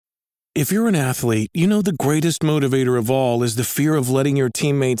If you're an athlete, you know the greatest motivator of all is the fear of letting your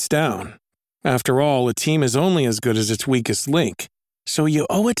teammates down. After all, a team is only as good as its weakest link. So you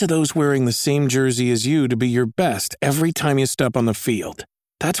owe it to those wearing the same jersey as you to be your best every time you step on the field.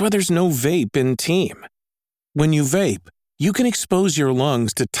 That's why there's no vape in team. When you vape, you can expose your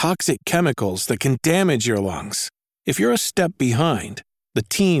lungs to toxic chemicals that can damage your lungs. If you're a step behind, the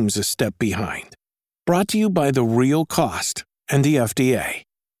team's a step behind. Brought to you by The Real Cost and the FDA.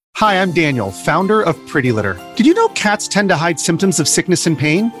 Hi, I'm Daniel, founder of Pretty Litter. Did you know cats tend to hide symptoms of sickness and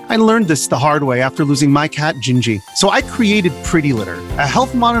pain? I learned this the hard way after losing my cat, Gingy. So I created Pretty Litter, a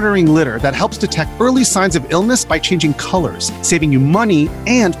health monitoring litter that helps detect early signs of illness by changing colors, saving you money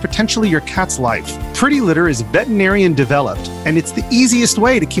and potentially your cat's life. Pretty Litter is veterinarian developed, and it's the easiest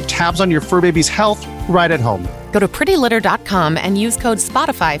way to keep tabs on your fur baby's health right at home. Go to prettylitter.com and use code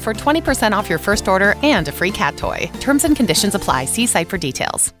SPOTIFY for 20% off your first order and a free cat toy. Terms and conditions apply. See site for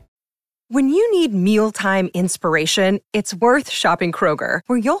details. When you need mealtime inspiration, it's worth shopping Kroger,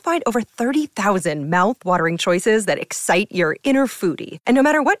 where you'll find over 30,000 mouth-watering choices that excite your inner foodie. And no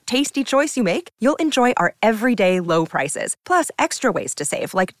matter what tasty choice you make, you'll enjoy our everyday low prices, plus extra ways to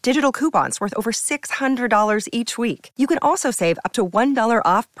save, like digital coupons worth over $600 each week. You can also save up to $1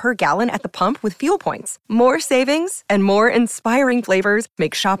 off per gallon at the pump with fuel points. More savings and more inspiring flavors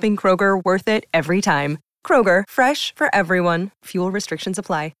make shopping Kroger worth it every time. Kroger, fresh for everyone. Fuel restrictions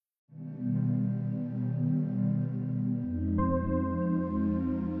apply.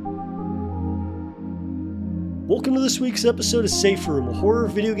 Welcome to this week's episode of Safe Room, a horror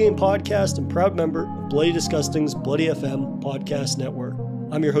video game podcast and proud member of Bloody Disgusting's Bloody FM podcast network.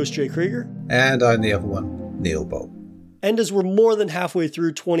 I'm your host, Jay Krieger. And I'm the other one, Neil Bolt. And as we're more than halfway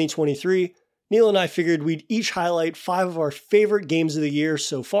through 2023, Neil and I figured we'd each highlight 5 of our favorite games of the year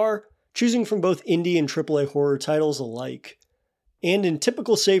so far, choosing from both indie and AAA horror titles alike. And in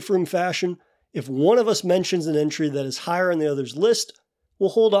typical Safe Room fashion, if one of us mentions an entry that is higher on the other's list, we'll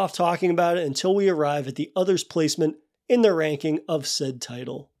hold off talking about it until we arrive at the other's placement in their ranking of said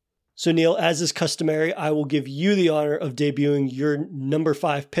title. So Neil, as is customary, I will give you the honor of debuting your number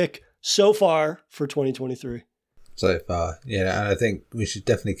 5 pick so far for 2023. So far, yeah, and I think we should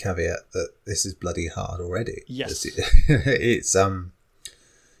definitely caveat that this is bloody hard already. Yes. It's,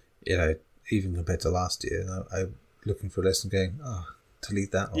 even compared to last year, I'm looking for a list and going, to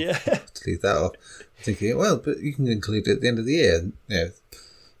leave that off. Yeah. To leave that off. Thinking, well, but you can include it at the end of the year.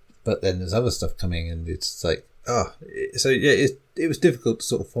 But then there's other stuff coming, and it's like, it was difficult to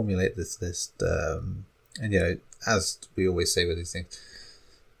sort of formulate this list. And, as we always say with these things,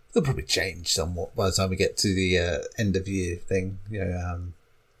 they'll probably change somewhat by the time we get to the end of year thing.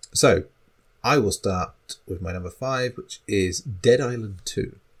 So I will start with my number 5, which is Dead Island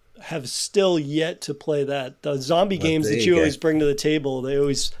 2. Have still yet to play that. The zombie games that you go. always bring to the table, they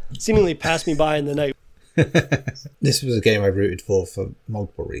always seemingly pass me by in the night. This was a game I rooted for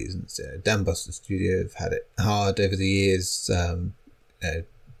multiple reasons. Dan Buster Studio have had it hard over the years,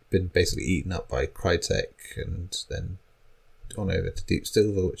 been basically eaten up by Crytek and then gone over to Deep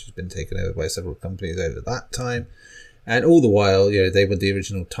Silver, which has been taken over by several companies over that time. And all the while, they were the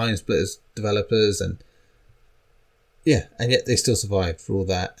original Time Splitters developers, and yet they still survived for all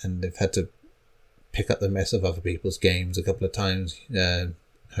that, and they've had to pick up the mess of other people's games a couple of times.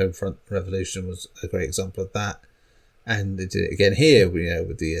 Homefront Revolution was a great example of that, and they did it again here.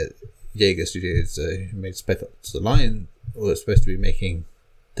 With the Jaeger Studios who made Spec Ops: The Line, were supposed to be making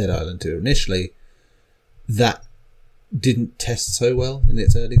Dead Island 2 initially. That didn't test so well in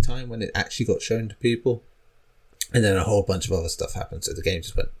its early time when it actually got shown to people, and then a whole bunch of other stuff happened, so the game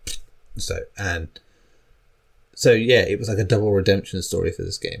just went So it was like a double redemption story for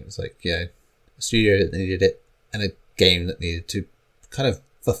this game. It's like, a studio that needed it and a game that needed to kind of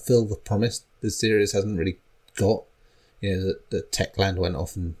fulfill the promise the series hasn't really got. The Techland went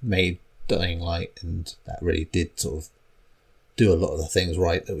off and made Dying Light, and that really did sort of do a lot of the things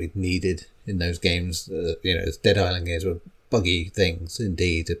right that we'd needed in those games. Dead Island games were buggy things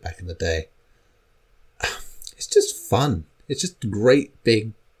indeed back in the day. It's just fun. It's just great,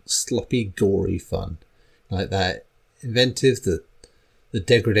 big, sloppy, gory fun. Like that, inventive, the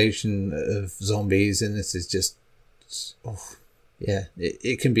degradation of zombies in this is just,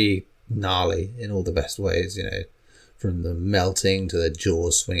 it can be gnarly in all the best ways, from the melting to the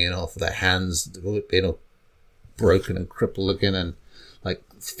jaws swinging off, their hands being all broken and crippled looking, and like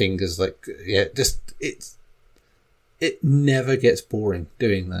fingers, it never gets boring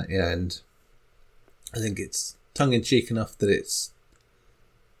doing that, and I think it's tongue-in-cheek enough that it's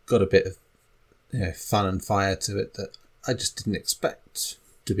got a bit of fun and fire to it that I just didn't expect,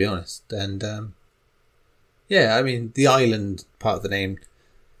 to be honest. And the island part of the name,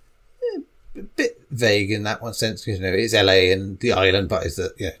 a bit vague in that one sense. You know, it's LA and the island, but is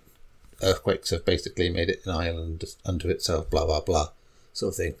that earthquakes have basically made it an island unto itself. Blah blah blah,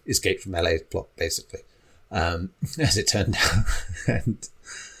 sort of thing. Escape from LA's plot, basically, as it turned out.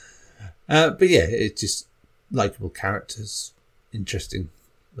 But yeah, it's just likable characters, interesting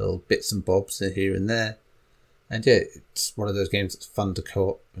little bits and bobs here and there, and yeah, it's one of those games that's fun to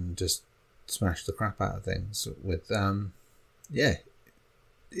co-op and just smash the crap out of things with.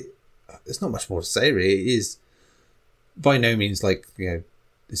 There's not much more to say really. It is by no means like, you know,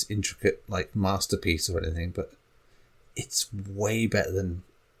 this intricate like masterpiece or anything, but it's way better than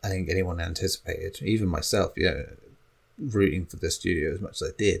I think anyone anticipated. Even myself, you know, rooting for the studio as much as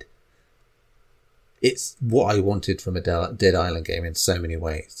I did. It's what I wanted from a Dead Island game in so many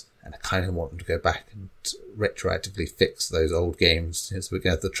ways, and I kind of want them to go back and retroactively fix those old games as we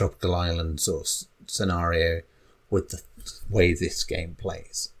go to the tropical island sort of scenario with the way this game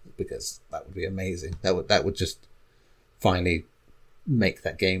plays, because that would be amazing. That would just finally make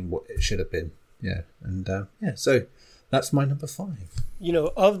that game what it should have been. Yeah, and so that's my number 5. You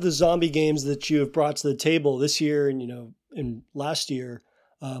know, of the zombie games that you have brought to the table this year and, you know, and last year,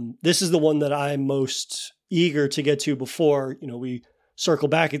 this is the one that I'm most eager to get to before, you know, we circle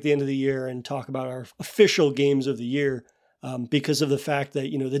back at the end of the year and talk about our official games of the year, because of the fact that,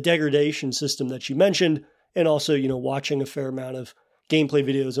 you know, the degradation system that you mentioned, and also, you know, watching a fair amount of gameplay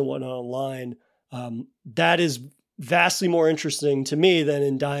videos and whatnot online, that is vastly more interesting to me than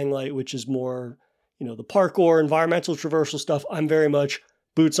in Dying Light, which is more, you know, the parkour, environmental traversal stuff. I'm very much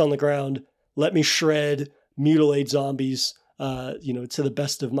boots on the ground. Let me shred, mutilate zombies, you know, to the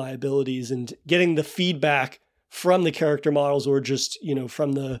best of my abilities, and getting the feedback from the character models or just, you know,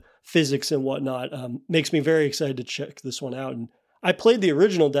 from the physics and whatnot, makes me very excited to check this one out. And I played the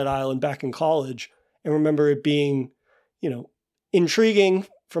original Dead Island back in college and remember it being, you know, intriguing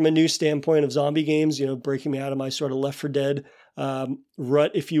from a new standpoint of zombie games, you know, breaking me out of my sort of Left 4 Dead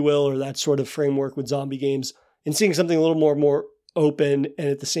rut, if you will, or that sort of framework with zombie games, and seeing something a little more open, and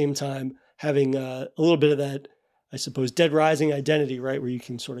at the same time having a little bit of that, I suppose, Dead Rising identity, right, where you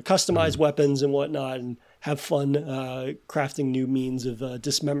can sort of customize weapons and whatnot and have fun crafting new means of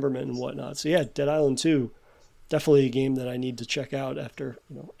dismemberment and whatnot. So yeah, Dead Island 2, definitely a game that I need to check out after,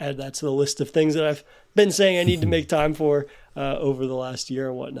 you know, add that to the list of things that I've been saying I need to make time for over the last year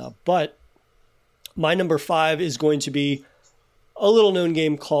and whatnot. But my number 5 is going to be a little known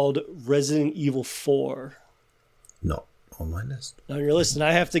game called Resident Evil 4. Not on my list. Not on your list. And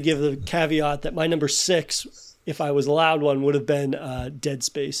I have to give the caveat that my number 6, if I was allowed one, would have been Dead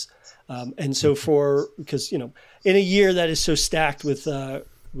Space. And so because, you know, in a year that is so stacked with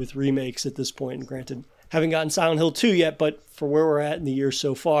remakes at this point, and granted, haven't gotten Silent Hill 2 yet, but for where we're at in the year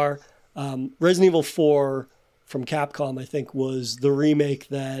so far, Resident Evil 4 from Capcom, I think, was the remake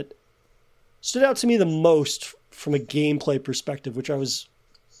that stood out to me the most from a gameplay perspective, which I was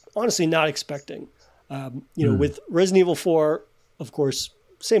honestly not expecting. You know, with Resident Evil 4, of course,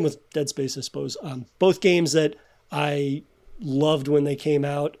 same with Dead Space, I suppose. Both games that I loved when they came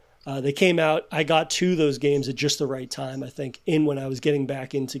out. I got to those games at just the right time, I think, when I was getting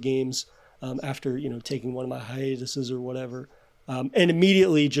back into games after, you know, taking one of my hiatuses or whatever. And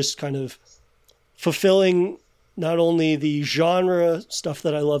immediately just kind of fulfilling not only the genre stuff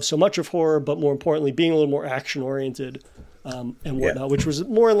that I love so much of horror, but more importantly, being a little more action-oriented and whatnot, which was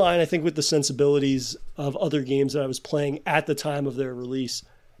more in line, I think, with the sensibilities of other games that I was playing at the time of their release.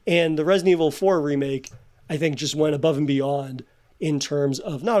 And the Resident Evil 4 remake, I think, just went above and beyond in terms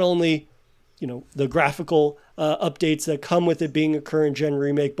of not only, you know, the graphical updates that come with it being a current gen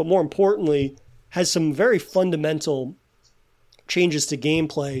remake, but more importantly, has some very fundamental changes to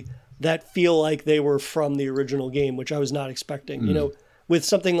gameplay that feel like they were from the original game, which I was not expecting. You know, with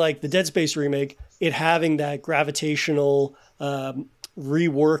something like the Dead Space remake, it having that gravitational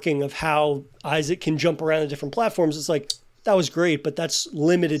reworking of how Isaac can jump around to different platforms, it's like, that was great, but that's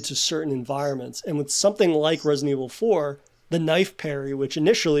limited to certain environments. And with something like Resident Evil 4, the knife parry, which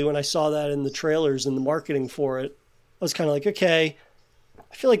initially when I saw that in the trailers and the marketing for it, I was kind of like, okay,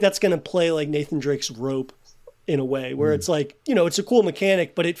 I feel like that's going to play like Nathan Drake's Rope in a way, where it's like, you know, it's a cool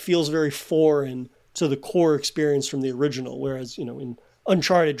mechanic, but it feels very foreign to the core experience from the original. Whereas, you know, in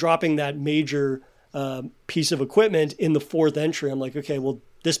Uncharted, dropping that major piece of equipment in the 4th entry, I'm like, okay, well,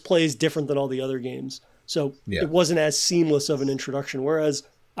 this plays different than all the other games. So it wasn't as seamless of an introduction. Whereas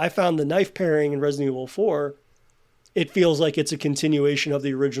I found the knife pairing in Resident Evil 4, it feels like it's a continuation of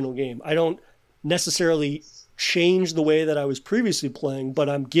the original game. I don't necessarily change the way that I was previously playing, but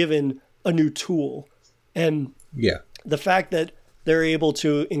I'm given a new tool. And the fact that they're able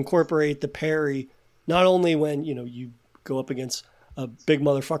to incorporate the parry, not only when, you know, you go up against a big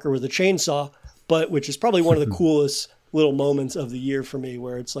motherfucker with a chainsaw, but which is probably one of the coolest little moments of the year for me,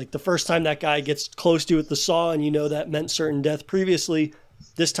 where it's like the first time that guy gets close to you with the saw and that meant certain death previously.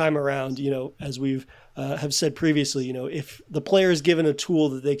 This time around, as we've have said previously, if the player is given a tool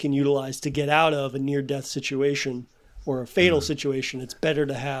that they can utilize to get out of a near-death situation or a fatal situation, it's better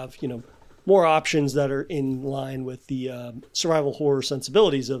to have, more options that are in line with the survival horror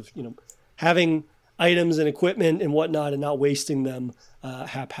sensibilities of, having items and equipment and whatnot and not wasting them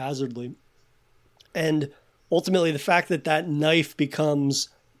haphazardly. And ultimately, the fact that knife becomes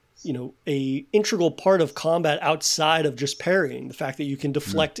a integral part of combat outside of just parrying, the fact that you can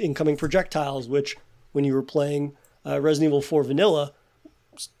deflect incoming projectiles, which when you were playing Resident Evil 4 Vanilla,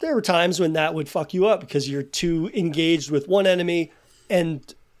 there were times when that would fuck you up because you're too engaged with one enemy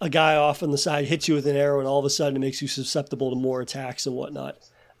and a guy off on the side hits you with an arrow and all of a sudden it makes you susceptible to more attacks and whatnot.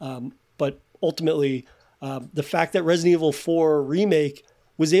 But ultimately, the fact that Resident Evil 4 Remake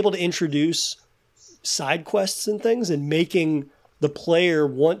was able to introduce side quests and things and making the player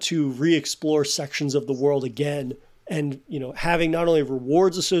want to re-explore sections of the world again and, having not only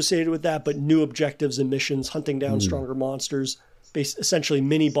rewards associated with that, but new objectives and missions, hunting down stronger monsters, essentially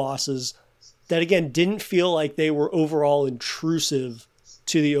mini bosses that, again, didn't feel like they were overall intrusive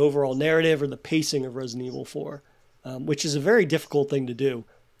to the overall narrative or the pacing of Resident Evil 4, which is a very difficult thing to do.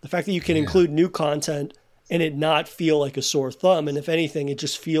 The fact that you can include new content and it not feel like a sore thumb, and if anything, it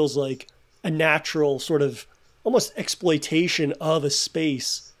just feels like a natural sort of almost exploitation of a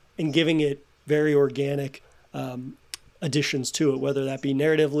space and giving it very organic additions to it, whether that be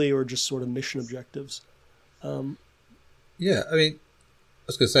narratively or just sort of mission objectives. Yeah, I mean, I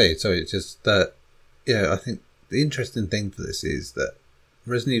was going to say, sorry, it's just that, I think the interesting thing for this is that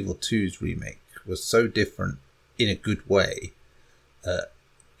Resident Evil 2's remake was so different in a good way that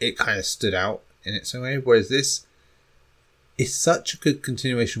it kind of stood out in its own way, whereas this is such a good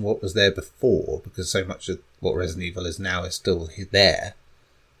continuation of what was there before, because so much of what Resident Evil is now is still there,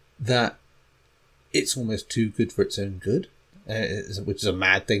 that it's almost too good for its own good, which is a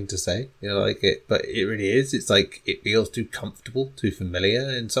mad thing to say, but it really is. It's like, it feels too comfortable, too familiar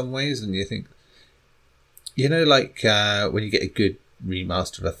in some ways, and you think, when you get a good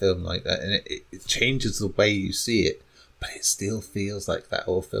remaster of a film like that, and it changes the way you see it, but it still feels like that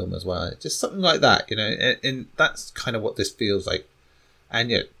old film as well. Just something like that, and that's kind of what this feels like.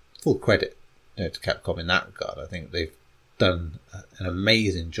 And full credit to Capcom in that regard. I think they've done an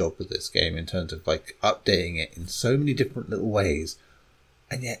amazing job with this game in terms of like updating it in so many different little ways,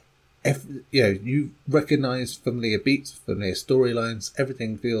 and yet you recognize familiar beats, familiar storylines,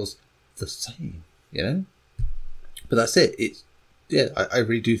 everything feels the same, but that's it. It's I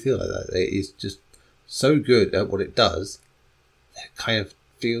really do feel like that. It is just so good at what it does, it kind of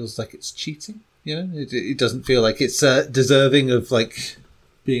feels like it's cheating. It doesn't feel like it's deserving of like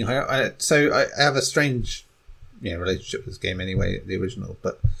being higher. So I have a strange relationship with this game anyway, the original,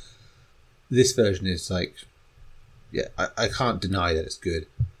 but this version is like, I can't deny that it's good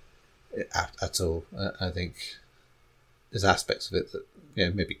at all. I think there's aspects of it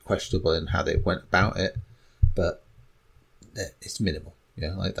that maybe questionable in how they went about it, but it's minimal,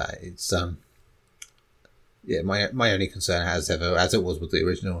 like that. It's my only concern as it was with the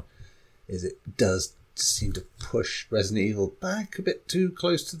original, is it does seem to push Resident Evil back a bit too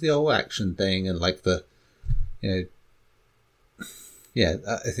close to the old action thing, and like the I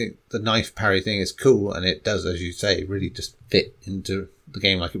think the knife parry thing is cool, and it does, as you say, really just fit into the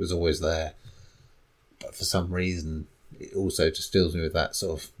game like it was always there. But for some reason, it also just fills me with that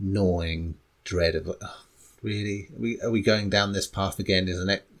sort of gnawing dread of, really? Are we going down this path again, isn't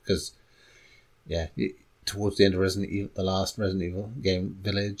it? Because, towards the end of Resident Evil, the last Resident Evil game,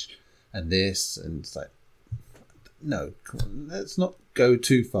 Village, and this, and it's like, no, come on, let's not go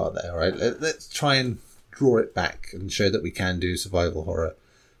too far there, right? Let's try and draw it back and show that we can do survival horror,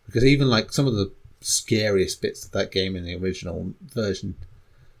 because even like some of the scariest bits of that game in the original version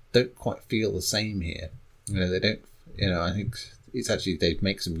don't quite feel the same here. They don't. I think it's actually, they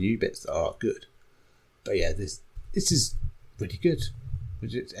make some new bits that are good, but this is really good.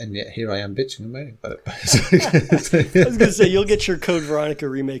 And yet here I am bitching and moaning about it. I was going to say, you'll get your Code Veronica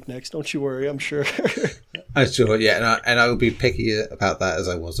remake next. Don't you worry, I'm sure. I'm sure, and I will be picky about that as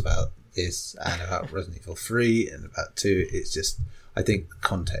I was about this and about Resident Evil 3 and about 2. It's just, I think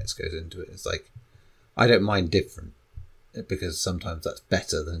context goes into it. It's like, I don't mind different, because sometimes that's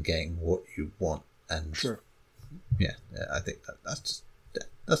better than getting what you want. And sure. I think that's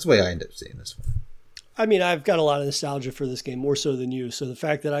the way I end up seeing this one. I mean, I've got a lot of nostalgia for this game, more so than you. So the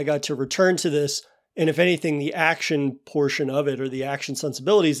fact that I got to return to this, and if anything, the action portion of it, or the action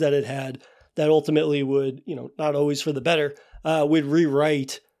sensibilities that it had, that ultimately would, not always for the better, would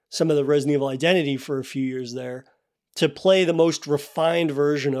rewrite some of the Resident Evil identity for a few years there to play the most refined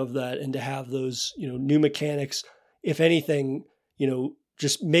version of that and to have those, new mechanics, if anything,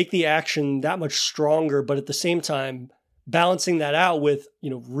 just make the action that much stronger, but at the same time, balancing that out with,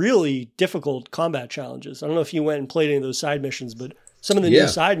 really difficult combat challenges. I don't know if you went and played any of those side missions, but some of the new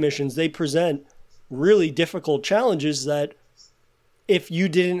side missions, they present really difficult challenges that if you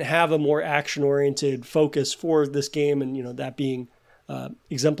didn't have a more action-oriented focus for this game, and, that being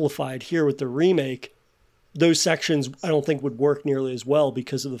exemplified here with the remake, those sections I don't think would work nearly as well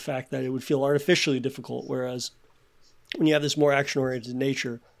because of the fact that it would feel artificially difficult. Whereas when you have this more action-oriented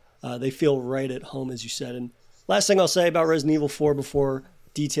nature, they feel right at home, as you said. And last thing I'll say about Resident Evil 4 before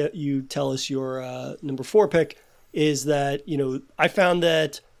you tell us your number 4 pick is that, I found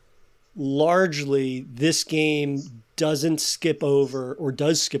that largely this game does skip over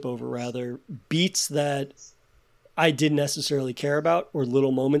beats that I didn't necessarily care about, or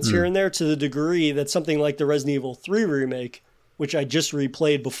little moments here and there, to the degree that something like the Resident Evil 3 remake, which I just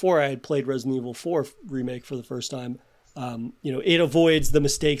replayed before I had played Resident Evil 4 remake for the first time, it avoids the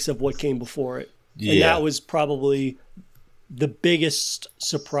mistakes of what came before it. Yeah. And that was probably the biggest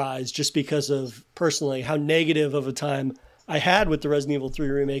surprise, just because of personally how negative of a time I had with the Resident Evil 3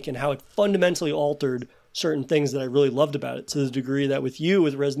 remake and how it fundamentally altered certain things that I really loved about it, to the degree that with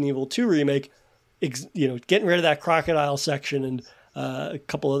Resident Evil 2 remake, getting rid of that crocodile section and a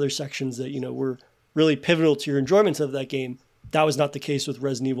couple other sections that, were really pivotal to your enjoyment of that game. That was not the case with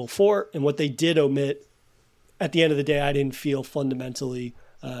Resident Evil 4. And what they did omit, at the end of the day, I didn't feel fundamentally,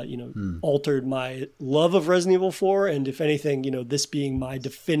 altered my love of Resident Evil 4. And if anything, this being my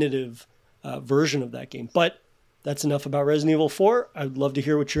definitive version of that game. But that's enough about Resident Evil 4. I'd love to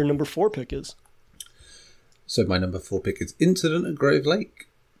hear what your number 4 pick is. So my number 4 pick is Incident at Grove Lake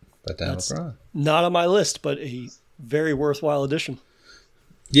by Dan McGrath. Not on my list, but a very worthwhile addition.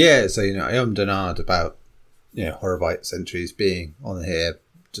 Yeah, so, I denied about, Horrorbytes entries being on here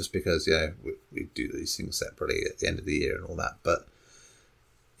just because, we do these things separately at the end of the year and all that. But,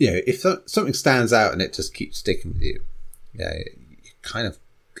 if something stands out and it just keeps sticking with you, you kind of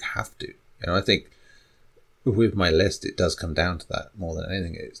have to. I think with my list, it does come down to that more than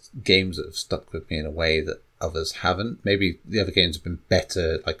anything. It's games that have stuck with me in a way that others haven't. Maybe the other games have been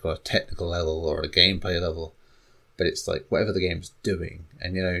better, like on a technical level or a gameplay level, but it's like whatever the game's doing.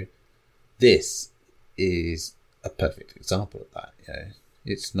 And, this is a perfect example of that.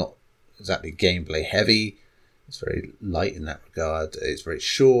 It's not exactly gameplay heavy. It's very light in that regard. It's very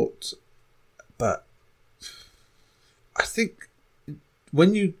short. But I think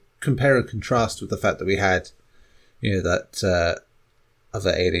when you compare and contrast with the fact that we had, that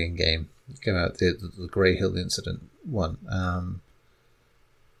other Alien game came out, the Grey Hill Incident one,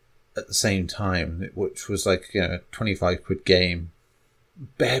 at the same time, which was like, a 25 quid game,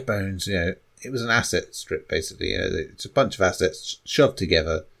 bare bones, it was an asset strip, basically. It's a bunch of assets shoved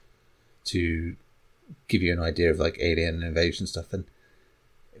together to give you an idea of like alien invasion stuff, and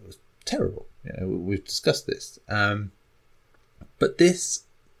it was terrible. We've discussed this. But this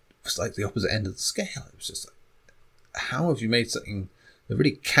was like the opposite end of the scale. It was just like, how have you made something that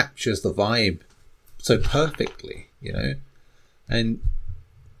really captures the vibe so perfectly, And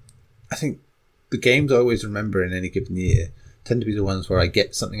I think the games I always remember in any given year tend to be the ones where I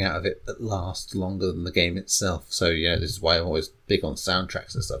get something out of it that lasts longer than the game itself. So, this is why I'm always big on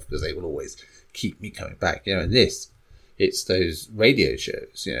soundtracks and stuff, because they will always keep me coming back. And this, it's those radio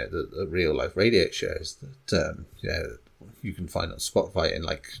shows, the real life radio shows that, you can find on Spotify in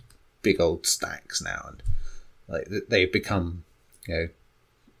like big old stacks now. And like they've become,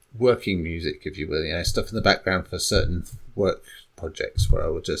 working music, if you will, stuff in the background for certain work projects where I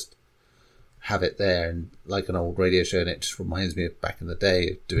will just have it there and like an old radio show, and it just reminds me of back in the day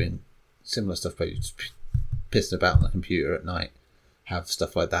of doing similar stuff, but you just pissing about on the computer at night, have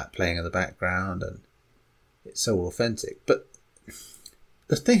stuff like that playing in the background, and it's so authentic. But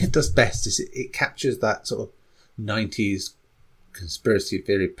the thing it does best is it captures that sort of 90s conspiracy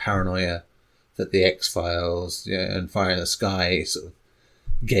theory paranoia that the X-Files and Fire in the Sky sort of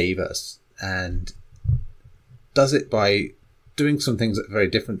gave us, and does it by doing some things that are very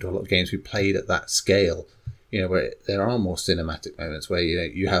different to a lot of games we played at that scale, where there are more cinematic moments where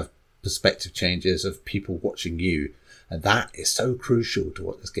you have perspective changes of people watching you, and that is so crucial to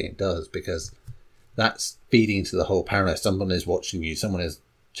what this game does, because that's feeding into the whole paranoia. Someone is watching you, someone is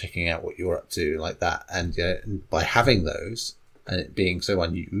checking out what you're up to, like that, and by having those and it being so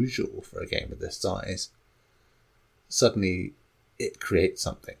unusual for a game of this size, suddenly it creates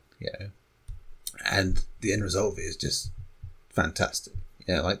something, and the end result of it is just fantastic.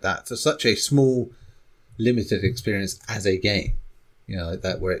 Like that, for such a small limited experience as a game. Like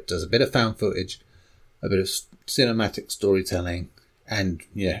that, where it does a bit of found footage, a bit of cinematic storytelling, and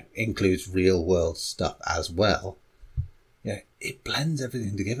includes real world stuff as well. It blends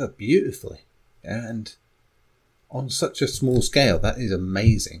everything together beautifully, and on such a small scale, that is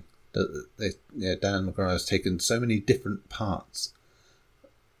amazing. That Dan McGraw has taken so many different parts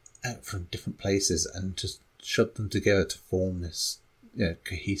out from different places and just shoved them together to form this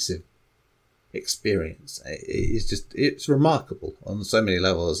cohesive experience. It's remarkable on so many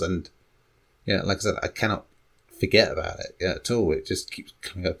levels, and like I said, I cannot forget about it at all. It just keeps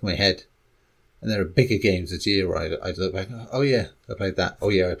coming up in my head. And there are bigger games this year where I look back, oh yeah, I played that. Oh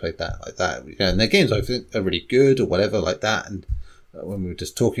yeah, I played that, like that. And they're games I think are really good or whatever, like that. And when we were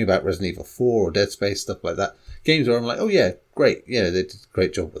just talking about Resident Evil 4 or Dead Space, stuff like that, games where I'm like, oh yeah, great, they did a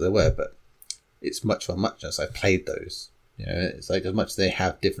great job where they were, but it's much for muchness. I played those. It's like as much as they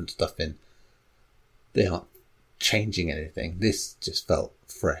have different stuff in, they aren't changing anything. This just felt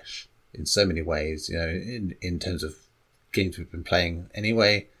fresh in so many ways, in terms of games we've been playing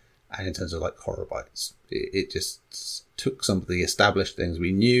anyway, and in terms of like Horror Bites. It just took some of the established things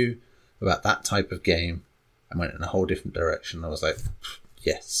we knew about that type of game and went in a whole different direction. I was like,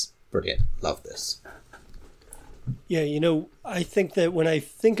 yes, brilliant, love this. Yeah, I think that when I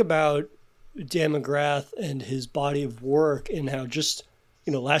think about Dan McGrath and his body of work and how just,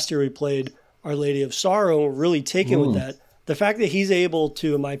 last year we played Our Lady of Sorrow and really taken with that, the fact that he's able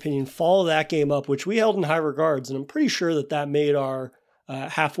to, in my opinion, follow that game up, which we held in high regards, and I'm pretty sure that made our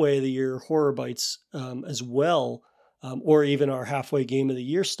halfway of the year Horror Bites as well, or even our halfway game of the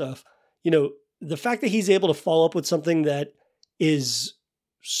year stuff. The fact that he's able to follow up with something that is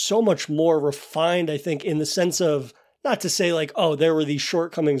so much more refined, I think, in the sense of, not to say like, oh, there were these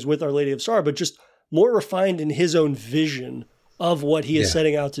shortcomings with Our Lady of Sorrow, but just more refined in his own vision of what he is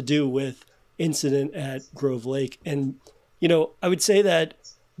setting out to do with Incident at Grove Lake. And, I would say that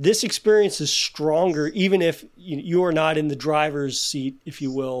this experience is stronger, even if you are not in the driver's seat, if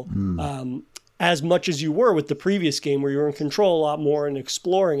you will, as much as you were with the previous game where you were in control a lot more and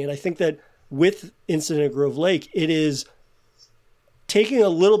exploring. And I think that with Incident at Grove Lake, it is taking a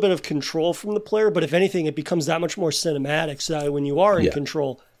little bit of control from the player, but if anything, it becomes that much more cinematic. So that when you are in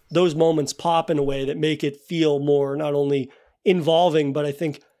control, those moments pop in a way that make it feel more not only involving, but I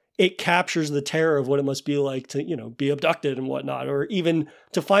think it captures the terror of what it must be like to, be abducted and whatnot, or even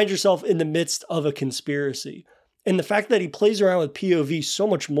to find yourself in the midst of a conspiracy. And the fact that he plays around with POV so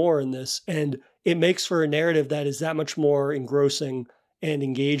much more in this, and it makes for a narrative that is that much more engrossing and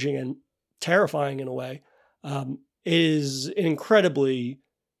engaging and terrifying in a way, is an incredibly,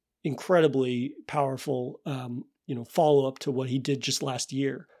 incredibly powerful, follow-up to what he did just last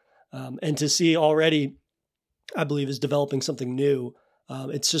year. And to see already, I believe, is developing something new.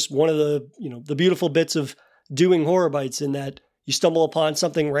 It's just one of the, the beautiful bits of doing Horror Bites, in that you stumble upon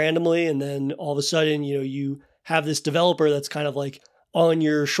something randomly and then all of a sudden, you have this developer that's kind of like on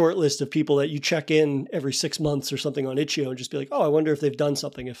your short list of people that you check in every 6 months or something on Itch.io and just be like, oh, I wonder if they've done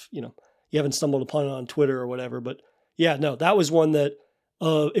something, if, you haven't stumbled upon it on Twitter or whatever. But yeah, no, that was one that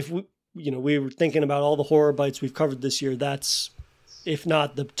if we were thinking about all the Horror Bites we've covered this year, that's, if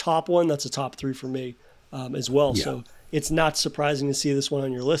not the top one, that's a top 3 for me as well. Yeah. So it's not surprising to see this one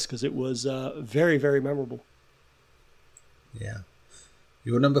on your list because it was very, very memorable. Yeah.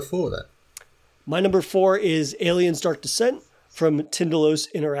 Your number 4 then? My number 4 is Aliens Dark Descent from Tindalos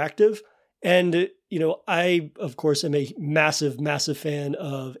Interactive. And, I, of course, am a massive, massive fan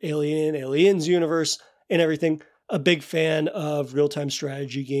of Aliens universe and everything. A big fan of real-time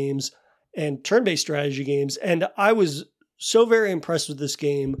strategy games and turn-based strategy games. And I was so very impressed with this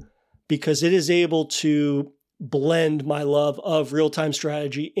game because it is able to blend my love of real-time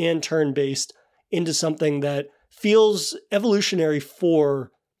strategy and turn-based into something that feels evolutionary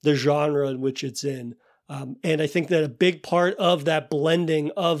for the genre in which it's in. And I think that a big part of that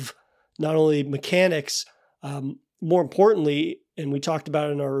blending of not only mechanics, more importantly, and we talked about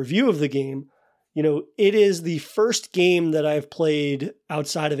it in our review of the game, it is the first game that I've played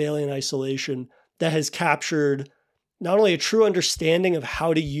outside of Alien Isolation that has captured not only a true understanding of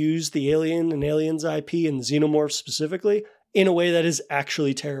how to use the Alien and Aliens IP and Xenomorph specifically in a way that is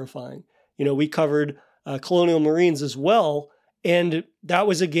actually terrifying. We covered Colonial Marines as well, and that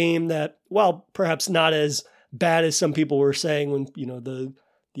was a game that, while perhaps not as bad as some people were saying when,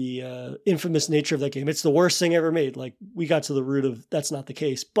 the infamous nature of that game, it's the worst thing ever made. Like, we got to the root of that's not the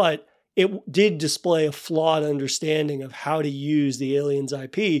case, but it did display a flawed understanding of how to use the Aliens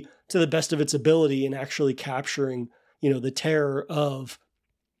IP to the best of its ability in actually capturing, the terror of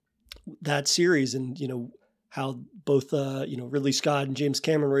that series, and, how both, Ridley Scott and James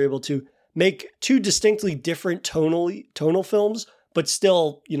Cameron were able to make two distinctly different tonal films, but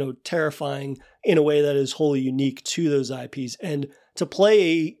still, terrifying in a way that is wholly unique to those IPs. And to play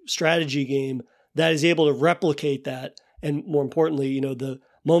a strategy game that is able to replicate that, and more importantly, the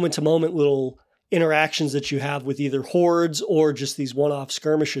moment-to-moment little interactions that you have with either hordes or just these one-off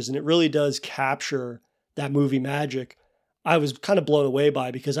skirmishes, and it really does capture that movie magic. I was kind of blown away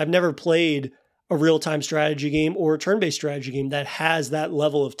by, because I've never played a real-time strategy game or a turn-based strategy game that has that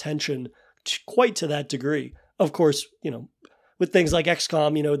level of tension quite to that degree. Of course, with things like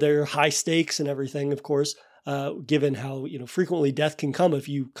XCOM, they're high stakes and everything, of course, given how, frequently death can come if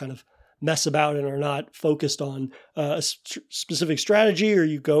you kind of mess about and are not focused on a specific strategy, or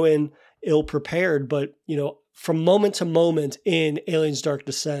you go in ill prepared. But, from moment to moment in Aliens Dark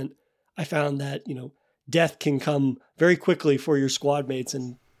Descent, I found that, death can come very quickly for your squad mates,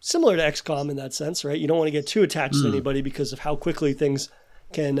 and similar to XCOM in that sense, right? You don't want to get too attached to anybody because of how quickly things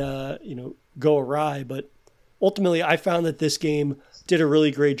can, go awry. But ultimately, I found that this game did a really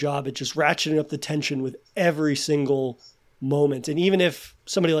great job at just ratcheting up the tension with every single moment. And even if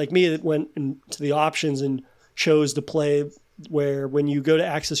somebody like me that went into the options and chose to play where when you go to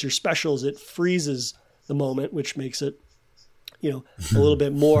access your specials, it freezes the moment, which makes it, a little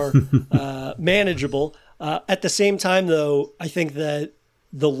bit more manageable. At the same time, though, I think that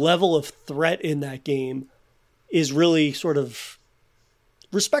the level of threat in that game is really sort of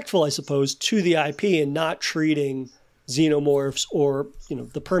respectful, I suppose, to the IP, and not treating xenomorphs or,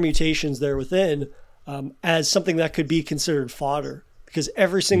 the permutations there within as something that could be considered fodder, because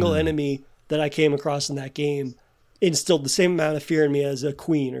every single enemy that I came across in that game instilled the same amount of fear in me as a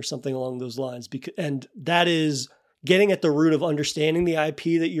queen or something along those lines. And that is getting at the root of understanding the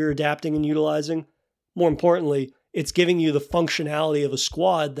IP that you're adapting and utilizing. More importantly, it's giving you the functionality of a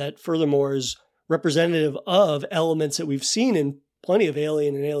squad that furthermore is representative of elements that we've seen in plenty of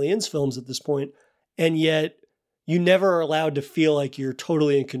Alien and Aliens films at this point. And yet you never are allowed to feel like you're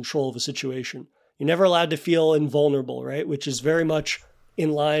totally in control of a situation. You're never allowed to feel invulnerable, right? Which is very much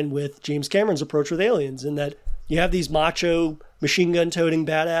in line with James Cameron's approach with Aliens, in that you have these macho machine gun toting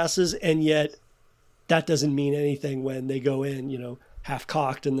badasses, and yet that doesn't mean anything when they go in, half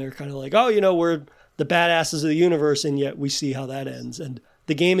cocked, and they're kind of like, oh, we're the badasses of the universe, and yet we see how that ends. And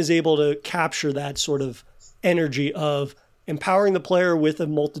the game is able to capture that sort of energy of empowering the player with a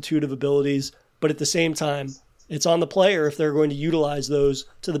multitude of abilities, but at the same time, it's on the player if they're going to utilize those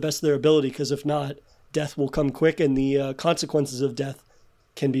to the best of their ability, because if not, death will come quick, and the consequences of death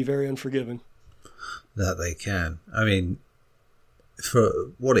can be very unforgiving. That they can. I mean, for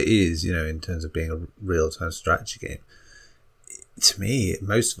what it is, in terms of being a real-time strategy game, to me,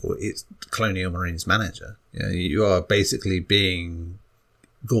 most of all, it's Colonial Marines Manager. You are basically being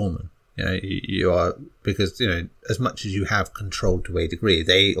Gorman. You are, because, as much as you have control to a degree,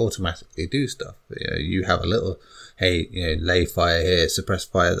 they automatically do stuff. You have a little, hey, lay fire here, suppress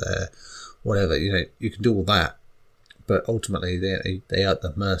fire there, whatever, you can do all that. But ultimately, they are at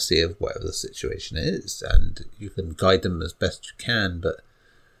the mercy of whatever the situation is, and you can guide them as best you can, but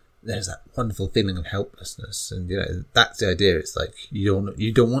there's that wonderful feeling of helplessness. And, that's the idea. It's like,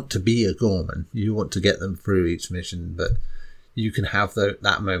 you don't want to be a Gorman. You want to get them through each mission, but you can have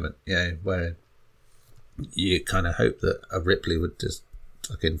that moment, where you kind of hope that a Ripley would just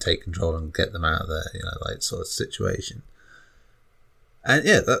fucking take control and get them out of there, like sort of situation. And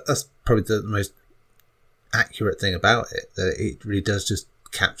yeah, that's probably the most accurate thing about it, that it really does just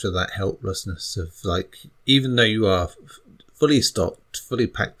capture that helplessness of, like, even though you are fully stocked, fully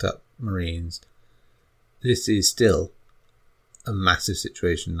packed up Marines, this is still a massive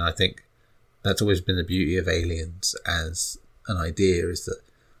situation. And I think that's always been the beauty of Aliens as an idea, is that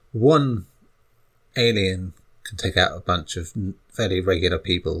one alien can take out a bunch of fairly regular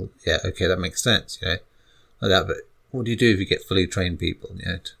people. Yeah, okay, that makes sense, like that. But what do you do if you get fully trained people,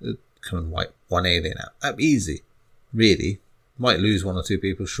 to come and wipe one alien out? That'd be easy, really. Might lose one or two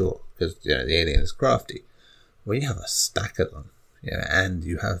people, sure, because the alien is crafty. When you have a stack of them, and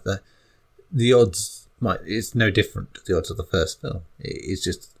you have the odds, it's no different to the odds of the first film. It's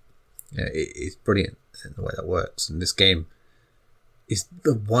just, it's brilliant in the way that works. And this game is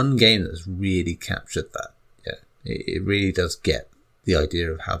the one game that's really captured that. It really does get the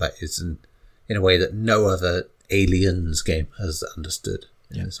idea of how that is, and in a way that no other Aliens game has understood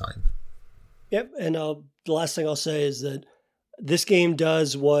in the time. Yep, and the last thing I'll say is that this game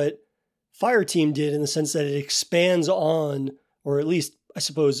does what Fireteam did, in the sense that it expands on, or at least I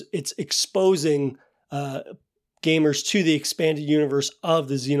suppose it's exposing gamers to the expanded universe of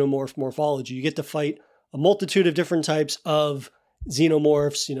the xenomorph morphology. You get to fight a multitude of different types of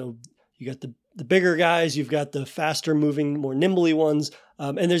xenomorphs. You got the the bigger guys, you've got the faster moving, more nimbly ones,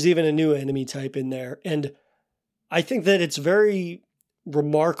 and there's even a new enemy type in there. And I think that it's very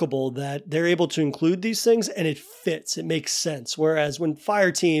remarkable that they're able to include these things and it fits, it makes sense. Whereas when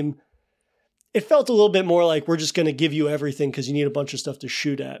Fireteam, it felt a little bit more like we're just going to give you everything because you need a bunch of stuff to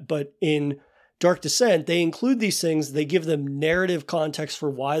shoot at. But in Dark Descent, they include these things, they give them narrative context for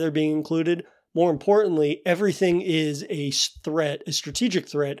why they're being included. More importantly, everything is a threat, a strategic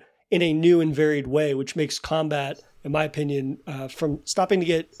threat in a new and varied way, which makes combat, in my opinion, from stopping to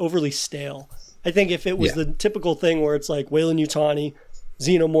get overly stale. I think if it was the typical thing where it's like Weyland-Yutani,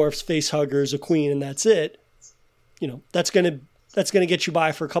 Xenomorphs, Facehuggers, a queen, and that's it, that's going to get you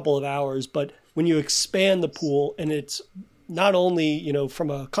by for a couple of hours. But when you expand the pool, and it's not only, from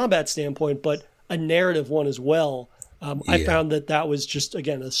a combat standpoint, but a narrative one as well, I found that was just,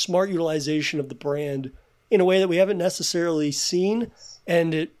 again, a smart utilization of the brand in a way that we haven't necessarily seen.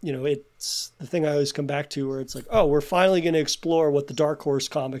 And it's the thing I always come back to where it's like, oh, we're finally going to explore what the Dark Horse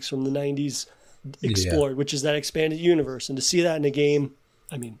comics from the 90s explored, which is that expanded universe. And to see that in a game,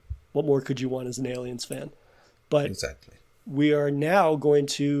 I mean, what more could you want as an Aliens fan? But exactly. We are now going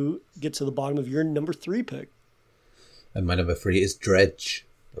to get to the bottom of your number 3 pick. And my number 3 is Dredge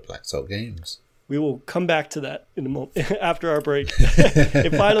by Black Salt Games. We will come back to that in a moment after our break.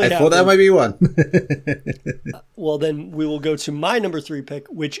 It finally happened. I thought that might be one. Well, then we will go to my number 3 pick,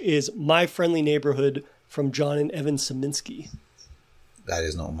 which is My Friendly Neighborhood from John and Evan Szyminski. That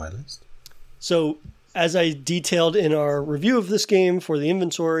is not on my list. So, as I detailed in our review of this game for the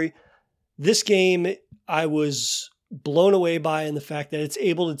inventory, this game I was blown away by in the fact that it's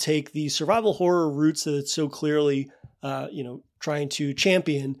able to take the survival horror roots that it's so clearly, trying to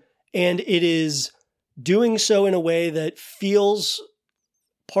champion, and it is doing so in a way that feels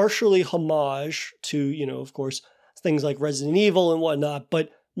partially homage to, of course, things like Resident Evil and whatnot, but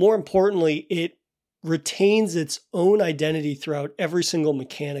more importantly, it retains its own identity throughout every single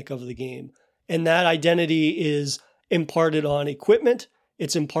mechanic of the game. And that identity is imparted on equipment,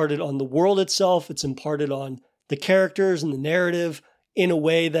 it's imparted on the world itself, it's imparted on the characters and the narrative in a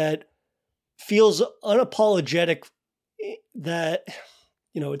way that feels unapologetic, that,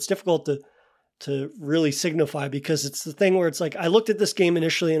 it's difficult to really signify, because it's the thing where it's like, I looked at this game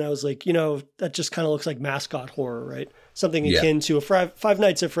initially and I was like, that just kind of looks like mascot horror, right? Something akin to a Five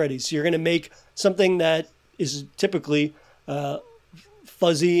Nights at Freddy's. So you're going to make something that is typically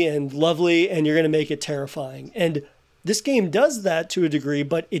fuzzy and lovely, and you're going to make it terrifying. And this game does that to a degree,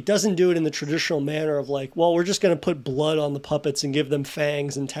 but it doesn't do it in the traditional manner of like, well, we're just going to put blood on the puppets and give them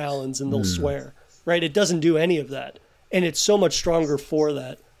fangs and talons and they'll swear, right? It doesn't do any of that. And it's so much stronger for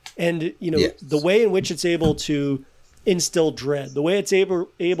that. And, the way in which it's able to instill dread, the way it's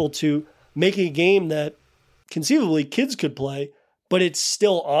able to make a game that conceivably kids could play, but it's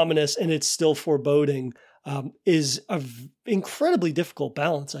still ominous and it's still foreboding, is an incredibly difficult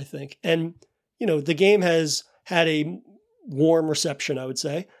balance, I think. And, the game has had a warm reception, I would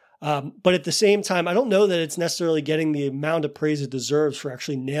say. But at the same time, I don't know that it's necessarily getting the amount of praise it deserves for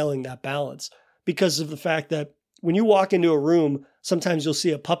actually nailing that balance, because of the fact that when you walk into a room, sometimes you'll see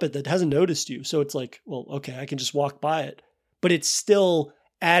a puppet that hasn't noticed you. So it's like, well, okay, I can just walk by it. But it's still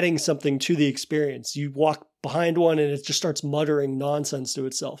adding something to the experience. You walk behind one and it just starts muttering nonsense to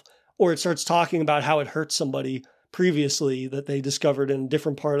itself. Or it starts talking about how it hurt somebody previously that they discovered in a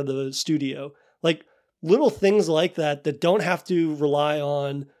different part of the studio. Like little things like that don't have to rely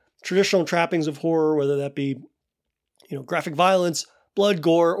on traditional trappings of horror, whether that be, graphic violence, blood,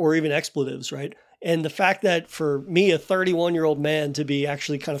 gore, or even expletives, right? And the fact that for me, a 31-year-old man, to be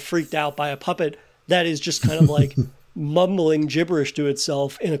actually kind of freaked out by a puppet that is just kind of like mumbling gibberish to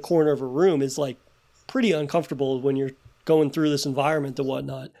itself in a corner of a room is like pretty uncomfortable when you're going through this environment and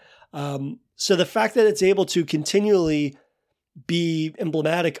whatnot. So the fact that it's able to continually be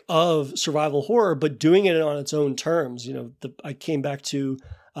emblematic of survival horror, but doing it on its own terms, I came back to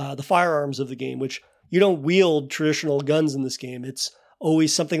the firearms of the game, which you don't wield traditional guns in this game. It's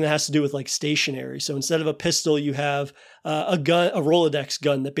always something that has to do with like stationary. So instead of a pistol, you have a Rolodex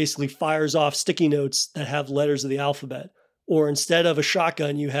gun that basically fires off sticky notes that have letters of the alphabet. Or instead of a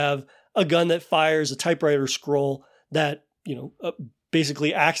shotgun, you have a gun that fires a typewriter scroll that,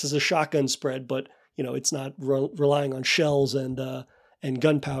 basically acts as a shotgun spread, but, it's not relying on shells and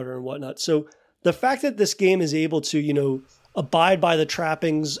gunpowder and whatnot. So the fact that this game is able to, abide by the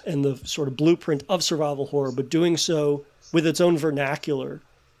trappings and the sort of blueprint of survival horror, but doing so with its own vernacular.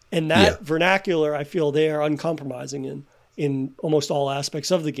 And that vernacular, I feel they are uncompromising in almost all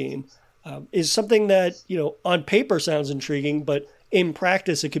aspects of the game, is something that, on paper sounds intriguing, but in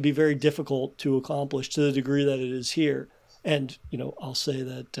practice, it could be very difficult to accomplish to the degree that it is here. And, I'll say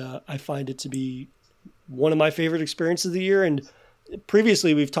that I find it to be one of my favorite experiences of the year. And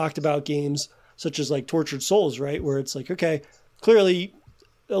previously we've talked about games such as like Tortured Souls, right? Where it's like, okay, clearly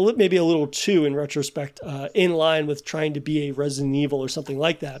maybe a little too, in retrospect, in line with trying to be a Resident Evil or something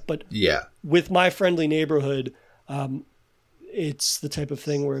like that. But yeah, with My Friendly Neighborhood, it's the type of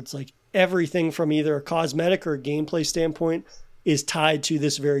thing where it's like everything from either a cosmetic or a gameplay standpoint is tied to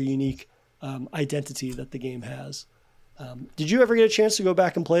this very unique identity that the game has. Did you ever get a chance to go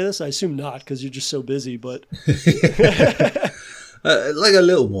back and play this? I assume not, because you're just so busy, but... like a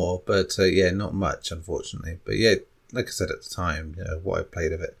little more, but not much, unfortunately. But yeah, like I said at the time, what I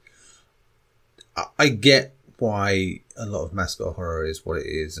played of it, I get why a lot of mascot horror is what it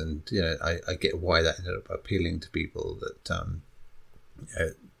is, and I get why that ended up appealing to people that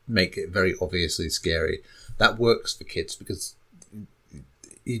make it very obviously scary. That works for kids because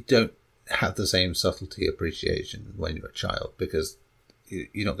you don't have the same subtlety appreciation when you're a child, because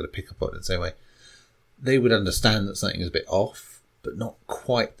you're not going to pick up on it the same way. They would understand that something is a bit off, but not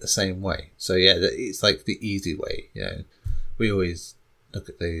quite the same way. So yeah, it's like the easy way. We always look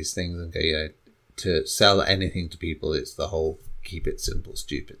at these things and go, to sell anything to people, it's the whole keep it simple,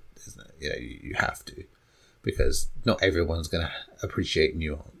 stupid, isn't it? You have to, because not everyone's going to appreciate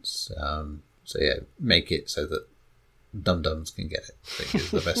nuance. So yeah, make it so that dum-dums can get it, I think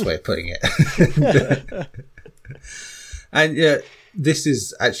is the best way of putting it. And yeah, this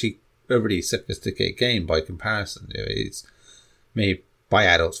is actually a really sophisticated game by comparison. It's made by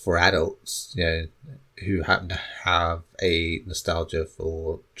adults for adults, who happen to have a nostalgia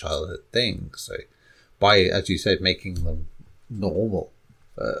for childhood things. So by, as you said, making them normal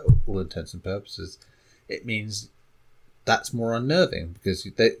for all intents and purposes, it means that's more unnerving, because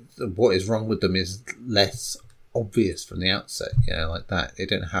what is wrong with them is less obvious from the outset, like that. They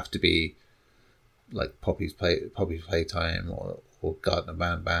don't have to be like Poppy's Playtime or Garden of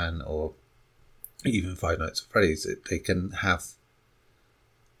Ban or even Five Nights at Freddy's. They can have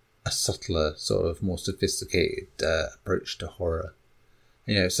a subtler, sort of more sophisticated approach to horror.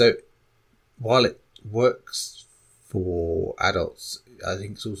 So while it works for adults, I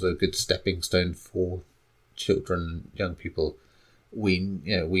think it's also a good stepping stone for children, young people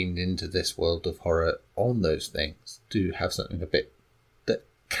weaned into this world of horror on those things, to have something a bit that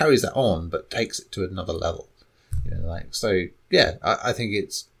carries that on but takes it to another level. So yeah, I think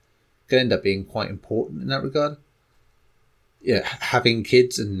it's going to end up being quite important in that regard. Having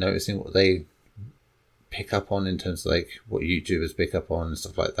kids and noticing what they pick up on in terms of like what YouTubers pick up on and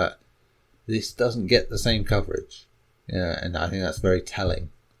stuff like that. This doesn't get the same coverage, and I think that's very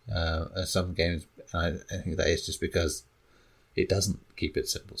telling. As some games, and I think that is just because it doesn't keep it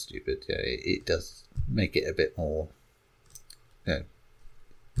simple, stupid. It does make it a bit more,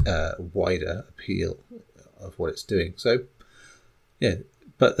 wider appeal of what it's doing. So, yeah,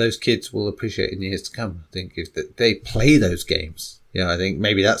 but those kids will appreciate it in years to come. I think if they play those games, I think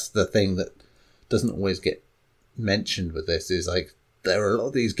maybe that's the thing that doesn't always get mentioned with this, is like there are a lot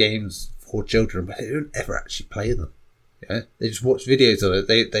of these games for children, but they don't ever actually play them. They just watch videos of it.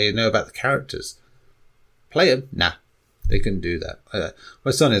 They know about the characters. Play them? Nah, they couldn't do that. My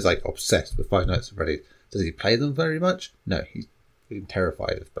son is like obsessed with Five Nights at Freddy's. Does he play them very much? No, he's been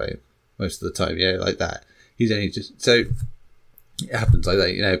terrified of playing most of the time. Like that. He's only just so it happens like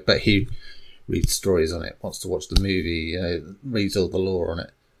that, But he reads stories on it, wants to watch the movie, reads all the lore on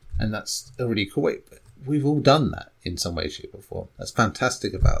it, and that's a really cool way. But we've all done that in some way, shape, or form. That's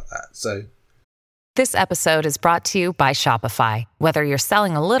fantastic about that. So. This episode is brought to you by Shopify. Whether you're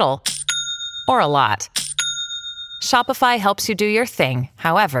selling a little or a lot, Shopify helps you do your thing,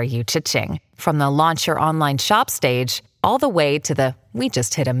 however you cha-ching. From the launch your online shop stage, all the way to the we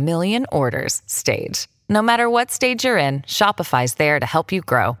just hit 1 million orders stage. No matter what stage you're in, Shopify's there to help you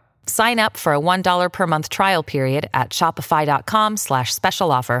grow. Sign up for a $1 per month trial period at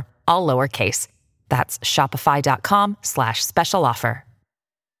shopify.com/special offer, all lowercase. That's shopify.com/special offer.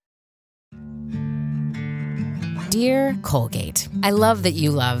 Dear Colgate, I love that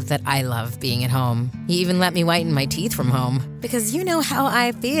you love that I love being at home. You even let me whiten my teeth from home. Because you know how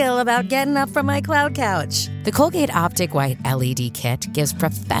I feel about getting up from my cloud couch. The Colgate Optic White LED Kit gives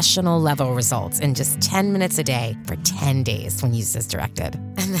professional-level results in just 10 minutes a day for 10 days when used as directed.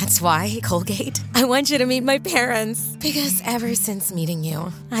 And that's why, Colgate, I want you to meet my parents. Because ever since meeting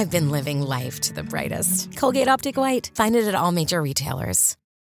you, I've been living life to the brightest. Colgate Optic White. Find it at all major retailers.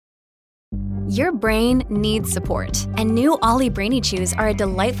 Your brain needs support, and new Ollie Brainy Chews are a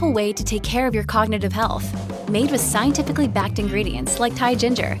delightful way to take care of your cognitive health. Made with scientifically backed ingredients like Thai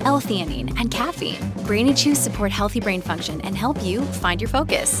ginger, L-theanine, and caffeine, Brainy Chews support healthy brain function and help you find your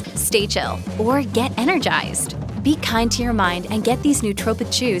focus, stay chill, or get energized. Be kind to your mind and get these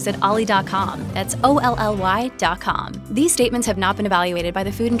nootropic chews at olly.com. That's OLLY.com. These statements have not been evaluated by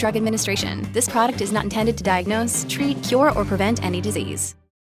the Food and Drug Administration. This product is not intended to diagnose, treat, cure, or prevent any disease.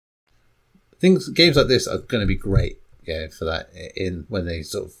 Games like this are going to be great, for that when they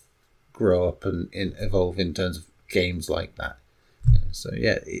sort of grow up and evolve in terms of games like that. I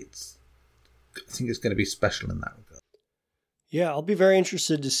think it's going to be special in that regard. Yeah, I'll be very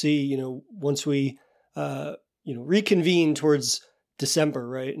interested to see, once we, reconvene towards December,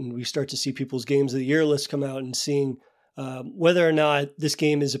 right? And we start to see people's games of the year list come out and seeing whether or not this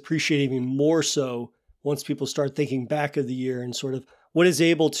game is appreciated even more so once people start thinking back of the year and sort of what is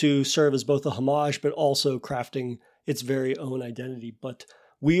able to serve as both a homage, but also crafting its very own identity. But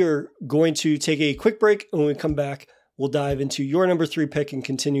we are going to take a quick break. And when we come back, we'll dive into your number 3 pick and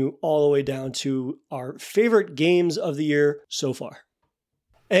continue all the way down to our favorite games of the year so far.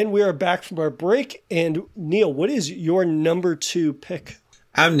 And we are back from our break. And Neil, what is your number 2 pick?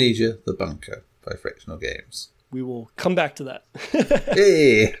 Amnesia: The Bunker by Frictional Games. We will come back to that.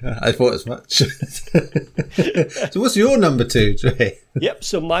 Hey, I thought as much. So what's your number 2, Dre? Yep,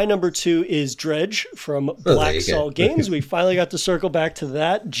 so my number 2 is Dredge from Black Salt Games. We finally got to circle back to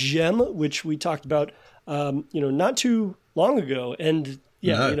that gem, which we talked about not too long ago. And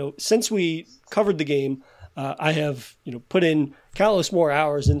since we covered the game, I have, put in countless more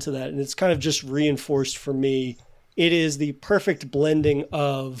hours into that. And it's kind of just reinforced for me. It is the perfect blending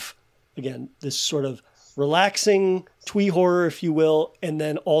of, again, this sort of relaxing twee horror, if you will, and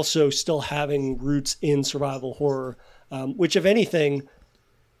then also still having roots in survival horror, which, if anything,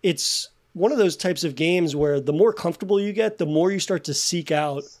 it's one of those types of games where the more comfortable you get, the more you start to seek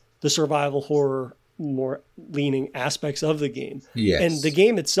out the survival horror, more leaning aspects of the game. Yes. And the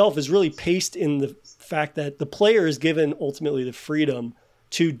game itself is really paced in the fact that the player is given ultimately the freedom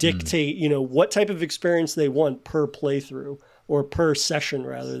to dictate, what type of experience they want per playthrough or per session,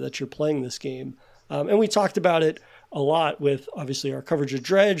 rather, that you're playing this game. And we talked about it a lot with, obviously, our coverage of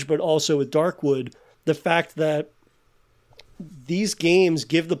Dredge, but also with Darkwood, the fact that these games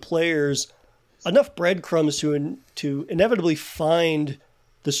give the players enough breadcrumbs to inevitably find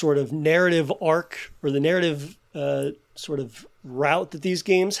the sort of narrative arc or the narrative sort of route that these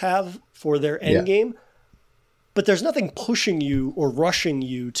games have for their end game. But there's nothing pushing you or rushing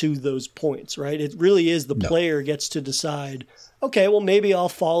you to those points, right? It really is the player gets to decide, okay, well, maybe I'll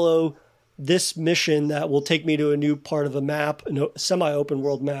follow this mission that will take me to a new part of a map, a semi-open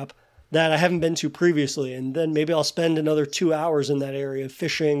world map that I haven't been to previously. And then maybe I'll spend another 2 hours in that area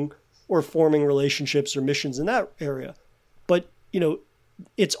fishing or forming relationships or missions in that area. But,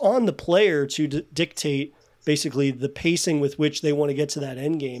 it's on the player to dictate basically the pacing with which they want to get to that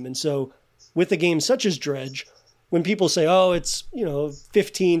end game. And so with a game such as Dredge, when people say, oh, it's,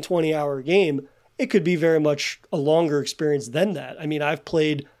 15, 20 hour game, it could be very much a longer experience than that. I mean, I've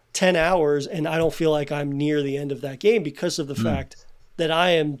played 10 hours and I don't feel like I'm near the end of that game because of the fact that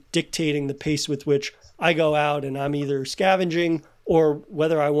I am dictating the pace with which I go out and I'm either scavenging or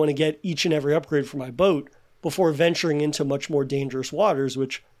whether I want to get each and every upgrade for my boat before venturing into much more dangerous waters,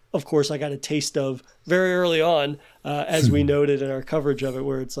 which of course I got a taste of very early on, as we noted in our coverage of it,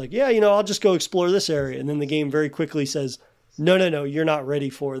 where it's like, I'll just go explore this area. And then the game very quickly says, no, you're not ready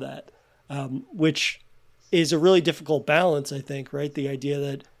for that, which is a really difficult balance, I think, right? The idea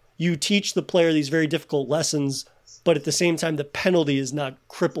that you teach the player these very difficult lessons, but at the same time, the penalty is not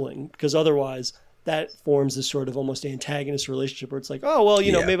crippling, because otherwise that forms this sort of almost antagonist relationship where it's like, oh, well,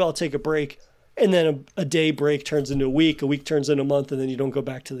 maybe I'll take a break. And then a day break turns into a week turns into a month, and then you don't go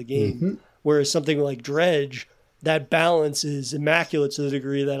back to the game. Mm-hmm. Whereas something like Dredge, that balance is immaculate to the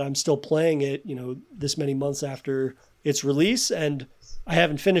degree that I'm still playing it, this many months after its release, and I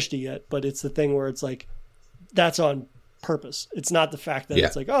haven't finished it yet, but it's the thing where it's like, that's on purpose. It's not the fact that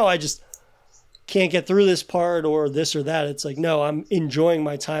it's like, oh, I just can't get through this part or this or that. It's like, no, I'm enjoying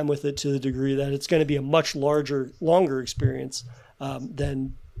my time with it to the degree that it's going to be a much longer experience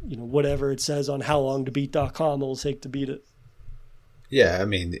than, whatever it says on howlongtobeat.com it will take to beat it. Yeah, I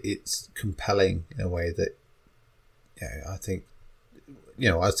mean, it's compelling in a way that, I think,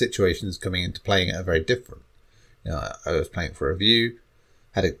 our situations coming into playing it are very different. I was playing for review,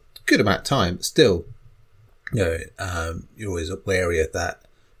 had a good amount of time, but still, you're always wary of that.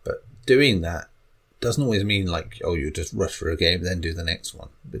 But doing that doesn't always mean like, oh, you just rush through a game, then do the next one.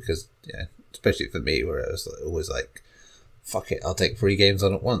 Because, especially for me, where it was always like, fuck it, I'll take 3 games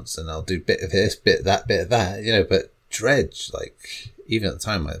on at once and I'll do bit of this, bit of that, but Dredge, like, even at the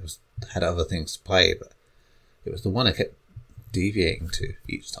time I had other things to play, but it was the one I kept deviating to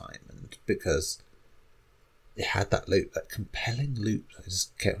each time, and because it had that loop, that compelling loop, I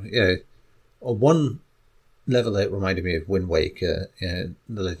just kept, on one level that reminded me of Wind Waker, The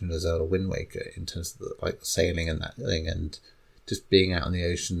Legend of Zelda Wind Waker, in terms of the, like sailing and that thing, and just being out on the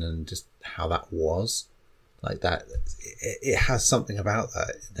ocean and just how that was. Like that, it has something about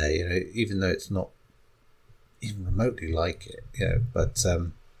that there, even though it's not even remotely like it, but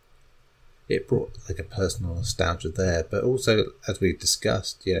it brought like a personal nostalgia there. But also, as we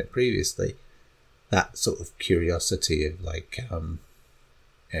discussed, previously, that sort of curiosity of like,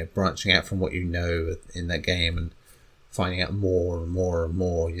 branching out from what you know in that game and finding out more and more and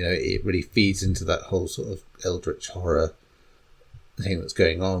more, it really feeds into that whole sort of eldritch horror thing that's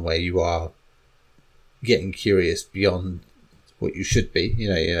going on, where you are getting curious beyond what you should be.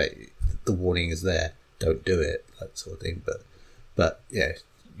 The warning is there, don't do it, that sort of thing. But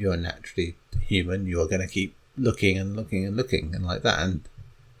you're naturally human. You are going to keep looking and looking and looking and like that, and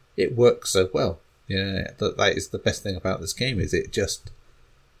it works so well. That is the best thing about this game, is it just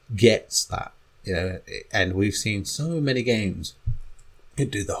gets that. And we've seen so many games that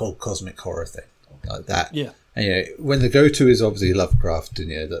do the whole cosmic horror thing like that. Yeah. And, when the go-to is obviously Lovecraft,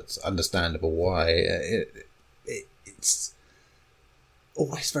 and that's understandable why. It's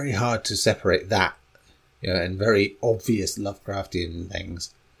always very hard to separate that, and very obvious Lovecraftian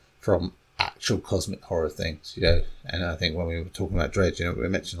things from actual cosmic horror things, And I think when we were talking about Dredge, we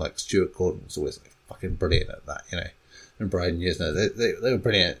mentioned like Stuart Gordon was always like fucking brilliant at that, and Brian Yuzna, they were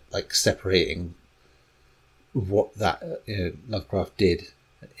brilliant at like separating what that Lovecraft did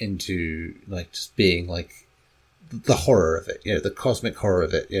into like just being like the horror of it, the cosmic horror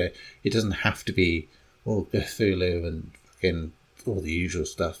of it. It doesn't have to be all Cthulhu and fucking all the usual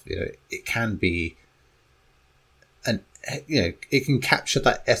stuff. It can be, and it can capture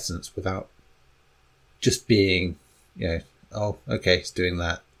that essence without just being, oh, okay, it's doing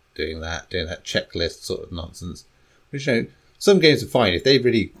that checklist sort of nonsense. Which, some games are fine if they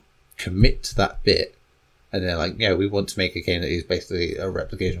really commit to that bit, and they're like, we want to make a game that is basically a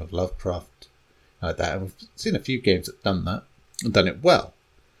replication of Lovecraft, like that. And we've seen a few games that have done that and done it well.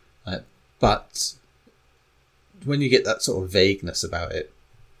 But when you get that sort of vagueness about it,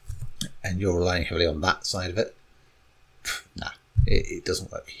 and you're relying heavily on that side of it, it doesn't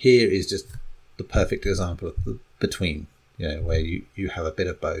work. Here is just the perfect example of the between, where you have a bit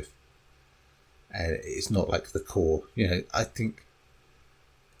of both. And it's not like the core. I think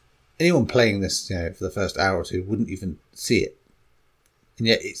anyone playing this, for the first hour or two wouldn't even see it. And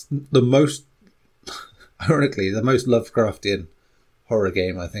yet it's the most, ironically, the most Lovecraftian horror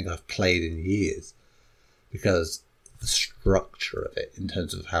game I think I've played in years. Because the structure of it, in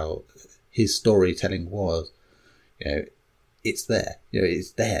terms of how his storytelling was, it's there.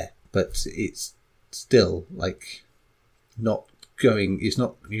 It's there. But it's still, like, it's not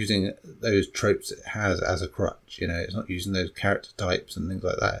using those tropes it has as a crutch, it's not using those character types and things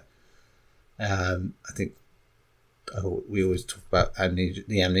like that. I think we always talk about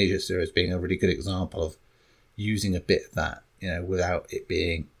the Amnesia series being a really good example of using a bit of that, without it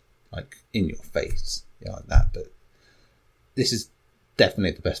being like in your face, like that. But this is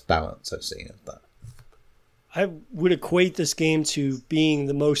definitely the best balance I've seen of that. I would equate this game to being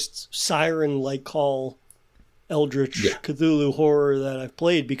the most Siren-like call Eldritch Cthulhu horror that I've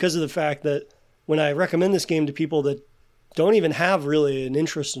played, because of the fact that when I recommend this game to people that don't even have really an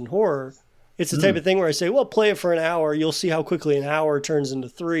interest in horror, it's the type of thing where I say, well, play it for an hour. You'll see how quickly an hour turns into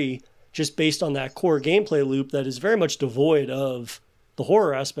 3, just based on that core gameplay loop that is very much devoid of the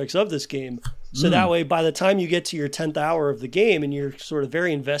horror aspects of this game. So that way, by the time you get to your 10th hour of the game and you're sort of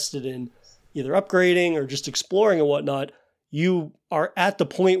very invested in either upgrading or just exploring and whatnot, you are at the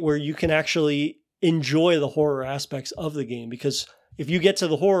point where you can actually enjoy the horror aspects of the game. Because if you get to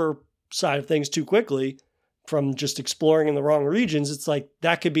the horror side of things too quickly from just exploring in the wrong regions, it's like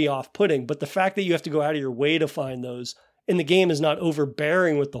that could be off-putting. But the fact that you have to go out of your way to find those, and the game is not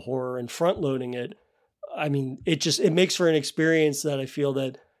overbearing with the horror and front-loading it, I mean, it makes for an experience that I feel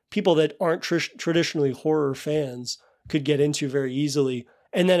that people that aren't traditionally horror fans could get into very easily.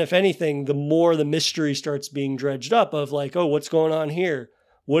 And then if anything, the more the mystery starts being dredged up of like, oh, what's going on here?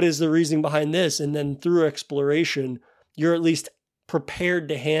 What is the reasoning behind this? And then through exploration, you're at least prepared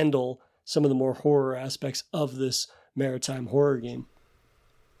to handle some of the more horror aspects of this maritime horror game.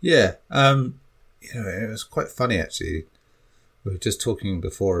 Yeah. It was quite funny, actually. We were just talking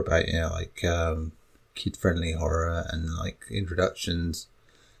before about, kid-friendly horror and, like, introductions.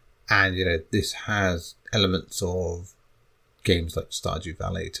 And, this has elements of games like Stardew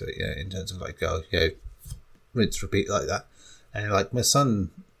Valley to it, in terms of, like, rinse, repeat like that. And, like, my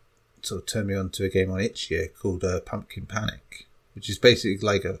son sort of turned me on to a game on Itch.io called Pumpkin Panic, which is basically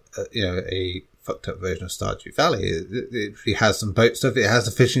like a fucked up version of Stardew Valley. It has some boat stuff, it has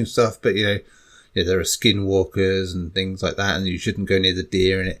the fishing stuff, but, there are skinwalkers and things like that, and you shouldn't go near the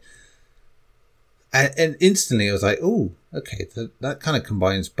deer in it. And instantly I was like, oh, okay, that kind of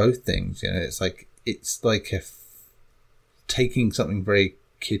combines both things. It's like taking something very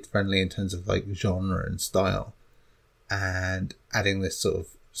kid-friendly in terms of like genre and style and adding this sort of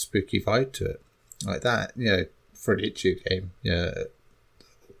spooky vibe to it. Like that, for an Itch.io game,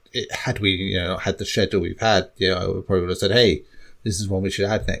 had we, had the schedule we've had, I probably would have said, hey, this is one we should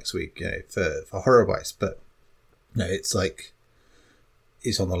add next week, for Horror Bites. But no, it's like,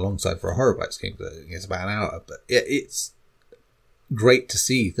 it's on the long side for a Horror Bites game. It's about an hour, but it's great to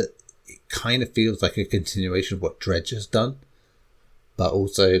see that it kind of feels like a continuation of what Dredge has done, but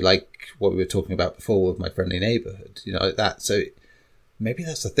also like what we were talking about before with My Friendly Neighborhood, like that. So maybe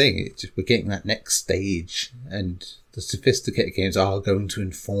that's the thing. It's just, we're getting that next stage, and the sophisticated games are going to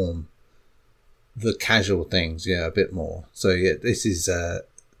inform the casual things, a bit more. So this is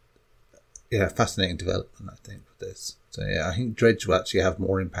fascinating development, I think, with this. So I think Dredge will actually have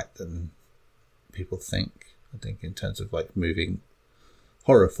more impact than people think. I think in terms of like moving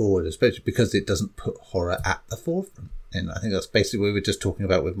horror forward, especially because it doesn't put horror at the forefront. And I think that's basically what we were just talking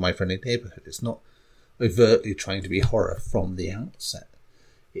about with My Friendly Neighborhood. It's not overtly trying to be horror from the outset,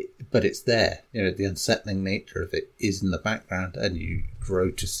 but it's there. The unsettling nature of it is in the background, and you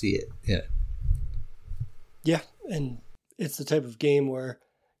grow to see it. Yeah, and it's the type of game where,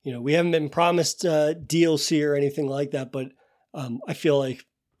 we haven't been promised DLC or anything like that, but I feel like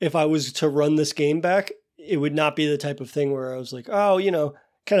if I was to run this game back, it would not be the type of thing where I was like, oh,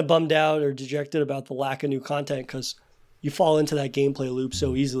 kind of bummed out or dejected about the lack of new content, because you fall into that gameplay loop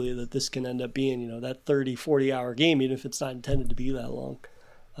so easily that this can end up being, that 30, 40-hour game, even if it's not intended to be that long.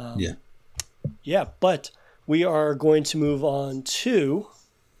 Yeah, but we are going to move on to...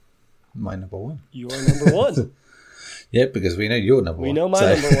 my number one. Your number one. Yeah, because we know your number one. We know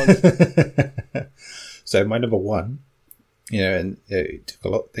my number one. So my number one, and it took a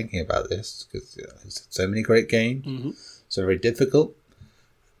lot thinking about this, because there's so many great games, so very difficult.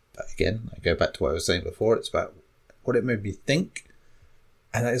 But again, I go back to what I was saying before. It's about what it made me think,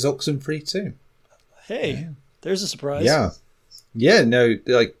 and that is Oxenfree 2. Hey, there's a surprise. Yeah, no,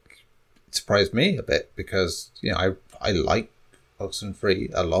 like, it surprised me a bit, because, I like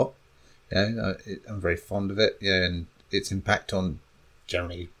Oxenfree a lot. I'm very fond of it, and its impact on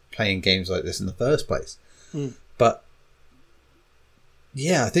generally playing games like this in the first place. But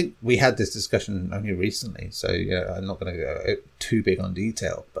I think we had this discussion only recently, so I'm not going to go too big on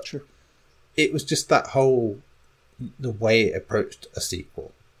detail, but sure. It was just that the way it approached a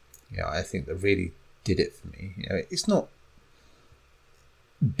sequel. I think that really did it for me. It's not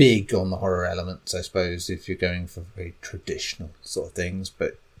big on the horror elements, I suppose, if you're going for very traditional sort of things,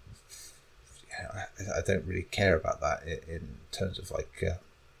 but I don't really care about that in terms of like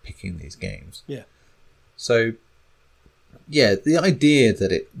picking these games. Yeah. So, the idea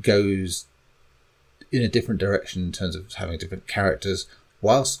that it goes in a different direction in terms of having different characters,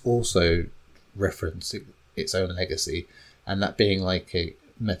 whilst also referencing its own legacy, and that being like a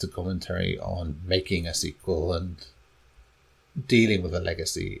meta commentary on making a sequel and dealing with a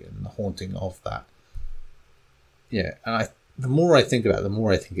legacy and the haunting of that. And the more I think about it, the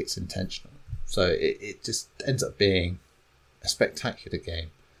more I think it's intentional. So it just ends up being a spectacular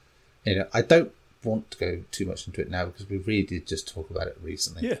game. I don't want to go too much into it now, because we really did just talk about it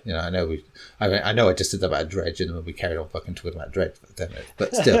recently. I know I just did that about Dredge, and then we carried on fucking talking about Dredge for 10 minutes.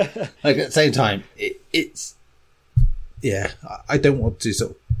 But still, like at the same time, it's I don't want to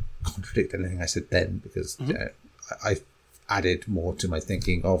sort of contradict anything I said then, because I've added more to my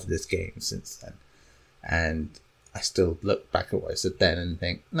thinking of this game since then, and I still look back at what I said then and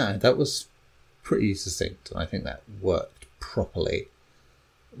think, no, that was pretty succinct, and I think that worked properly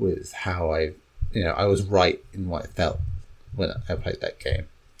with how I was right in what I felt when I played that game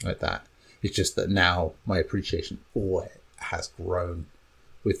like that. It's just that now my appreciation for it has grown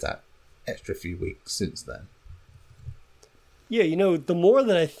with that extra few weeks since then. Yeah, the more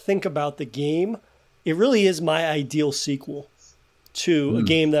that I think about the game, it really is my ideal sequel to a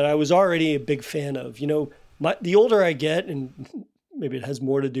game that I was already a big fan of. The older I get, and maybe it has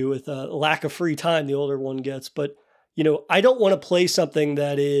more to do with a lack of free time the older one gets, but, I don't want to play something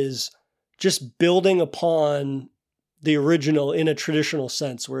that is just building upon the original in a traditional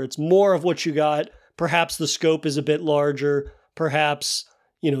sense, where it's more of what you got. Perhaps the scope is a bit larger. Perhaps,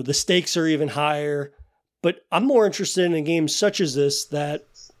 the stakes are even higher. But I'm more interested in a game such as this that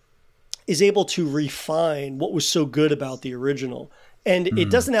is able to refine what was so good about the original. And it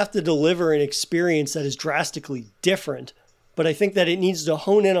doesn't have to deliver an experience that is drastically different, but I think that it needs to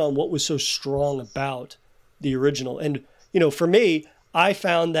hone in on what was so strong about the original. And, for me, I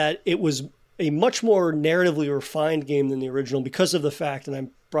found that it was a much more narratively refined game than the original because of the fact, and I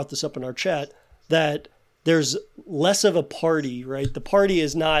brought this up in our chat, that there's less of a party, right? The party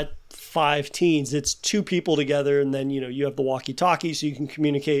is not 5 teens. It's 2 people together, and then, you have the walkie-talkie so you can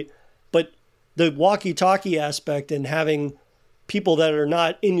communicate. But the walkie-talkie aspect and having people that are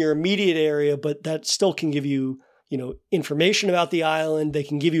not in your immediate area, but that still can give you, information about the island. They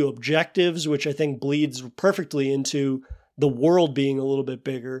can give you objectives, which I think bleeds perfectly into the world being a little bit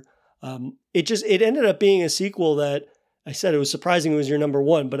bigger. It ended up being a sequel that I said it was surprising it was your number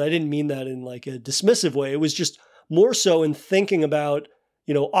 1, but I didn't mean that in like a dismissive way. It was just more so in thinking about,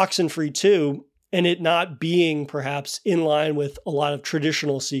 Oxenfree 2 and it not being perhaps in line with a lot of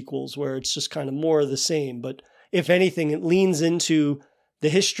traditional sequels where it's just kind of more of the same. But if anything, it leans into the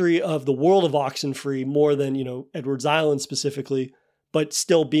history of the world of Oxenfree more than, Edward's Island specifically, but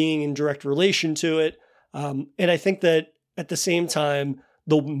still being in direct relation to it. And I think that at the same time,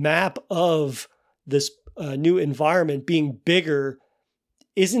 the map of this new environment being bigger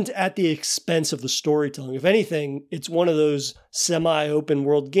isn't at the expense of the storytelling. If anything, it's one of those semi-open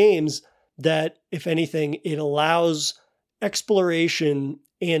world games that, if anything, it allows exploration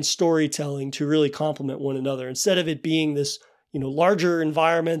and storytelling to really complement one another. Instead of it being this, larger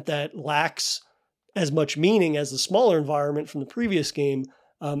environment that lacks as much meaning as the smaller environment from the previous game,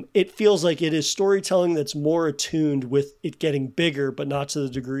 it feels like it is storytelling that's more attuned with it getting bigger, but not to the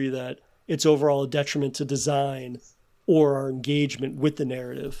degree that it's overall a detriment to design or our engagement with the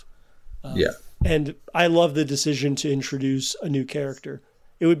narrative. And I love the decision to introduce a new character.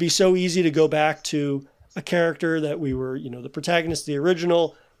 It would be so easy to go back to a character that we were, the protagonist of the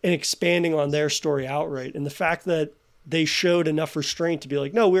original, and expanding on their story outright. And the fact that they showed enough restraint to be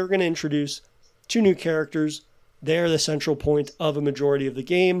like, no, we're going to introduce 2 new characters. They're the central point of a majority of the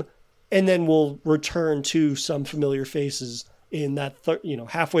game. And then we'll return to some familiar faces in that,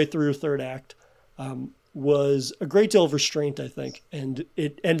 halfway through third act, was a great deal of restraint, I think. And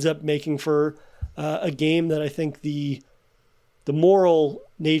it ends up making for a game that I think the moral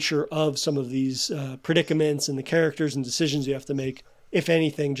nature of some of these predicaments and the characters and decisions you have to make, if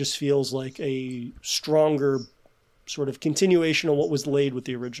anything, just feels like a stronger sort of continuation of what was laid with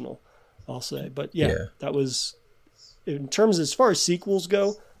the original, I'll say. But yeah, that was, in terms as far as sequels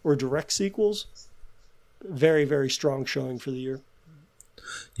go, or direct sequels, very, very strong showing for the year.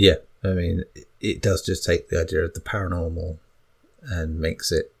 Yeah, I mean, it does just take the idea of the paranormal and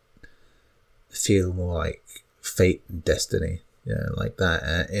makes it feel more like fate and destiny, like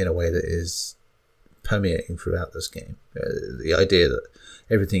that, in a way that is permeating throughout this game. The idea that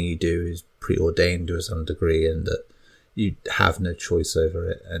everything you do is preordained to some degree and that you have no choice over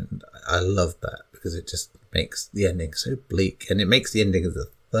it. And I love that because it just makes the ending so bleak, and it makes the ending of the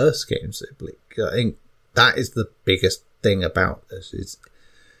first game so bleak. I think that is the biggest thing about this, is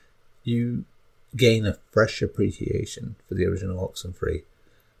you gain a fresh appreciation for the original Oxenfree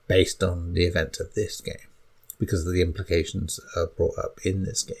based on the events of this game, because of the implications that are brought up in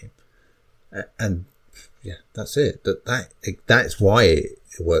this game. And yeah, that's it. That's why it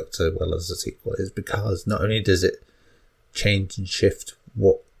worked so well as a sequel, is because not only does it change and shift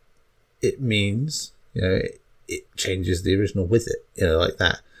what it means, it changes the original with it, like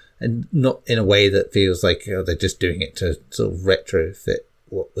that. And not in a way that feels like they're just doing it to sort of retrofit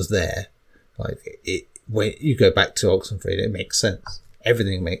what was there. Like it, when you go back to Oxenfree, it makes sense.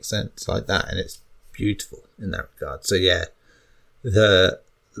 Everything makes sense like that, and it's beautiful in that regard. So yeah, the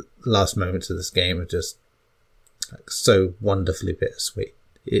last moments of this game are just like so wonderfully bittersweet.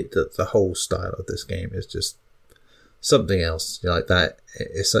 The whole style of this game is just something else, like that.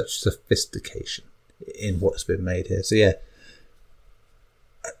 It's such sophistication in what's been made here. So yeah,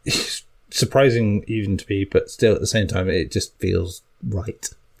 surprising even to be, but still at the same time, it just feels right,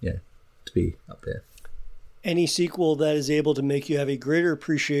 to be up here. Any sequel that is able to make you have a greater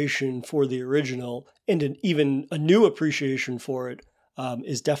appreciation for the original and even a new appreciation for it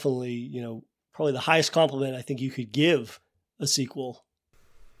is definitely, probably the highest compliment I think you could give a sequel.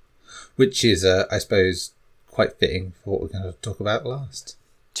 Which is, I suppose, quite fitting for what we're going to talk about last.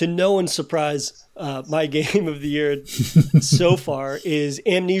 To no one's surprise, my game of the year so far is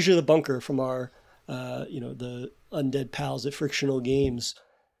Amnesia: The Bunker from our, the undead pals at Frictional Games.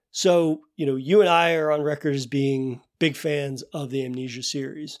 So, you and I are on record as being big fans of the Amnesia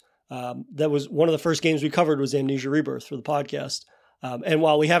series. That was one of the first games we covered was Amnesia Rebirth for the podcast. And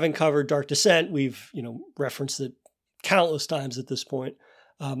while we haven't covered Dark Descent, we've, referenced it countless times at this point.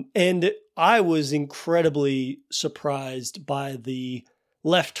 And I was incredibly surprised by the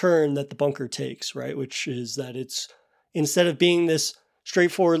left turn that the bunker takes, right? Which is that it's, instead of being this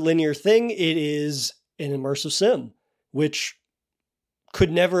straightforward linear thing, it is an immersive sim, which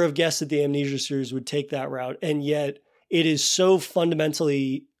could never have guessed that the Amnesia series would take that route. And yet it is so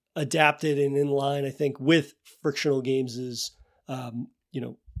fundamentally adapted and in line, I think, with Frictional Games'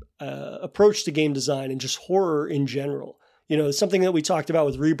 approach to game design and just horror in general. Something that we talked about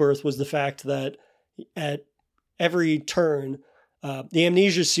with Rebirth was the fact that at every turn, the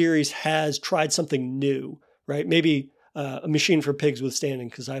Amnesia series has tried something new, right? Maybe A Machine for Pigs withstanding,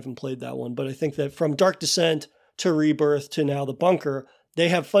 because I haven't played that one. But I think that from Dark Descent to Rebirth to now The Bunker, they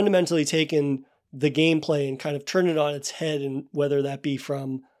have fundamentally taken the gameplay and kind of turned it on its head, and whether that be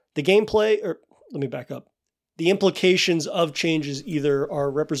from the gameplay, or let me back up. The implications of changes either are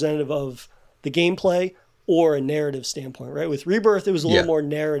representative of the gameplay or a narrative standpoint, right? With Rebirth, it was a little more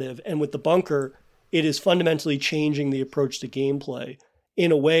narrative. And with The Bunker, it is fundamentally changing the approach to gameplay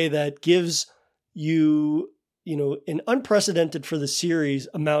in a way that gives you, an unprecedented for the series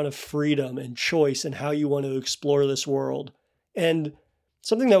amount of freedom and choice in how you want to explore this world. And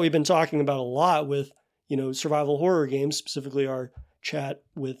something that we've been talking about a lot with, survival horror games, specifically our chat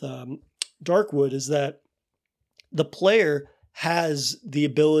with Darkwood, is that the player has the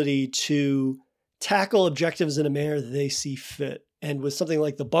ability to tackle objectives in a manner that they see fit. And with something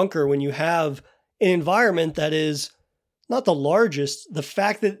like The Bunker, when you have an environment that is not the largest, the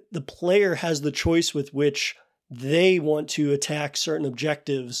fact that the player has the choice with which they want to attack certain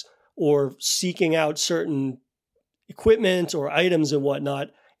objectives or seeking out certain equipment or items and whatnot,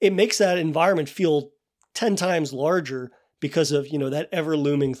 it makes that environment feel 10 times larger because of, that ever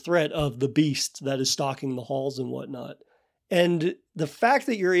looming threat of the beast that is stalking the halls and whatnot. And the fact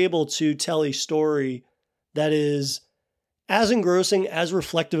that you're able to tell a story that is as engrossing, as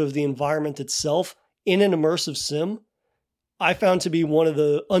reflective of the environment itself in an immersive sim, I found to be one of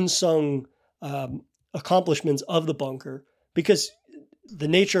the unsung accomplishments of The Bunker, because the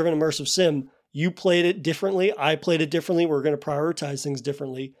nature of an immersive sim, you played it differently. I played it differently. We're going to prioritize things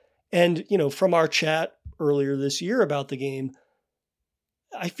differently. And, from our chat earlier this year about the game,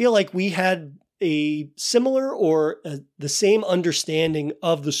 I feel like we had a similar or the same understanding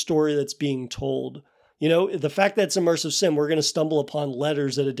of the story that's being told. The fact that it's immersive sim, we're going to stumble upon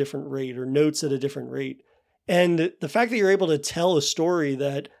letters at a different rate or notes at a different rate. And the fact that you're able to tell a story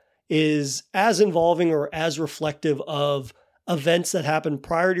that is as involving or as reflective of events that happened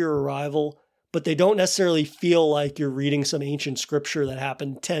prior to your arrival, but they don't necessarily feel like you're reading some ancient scripture that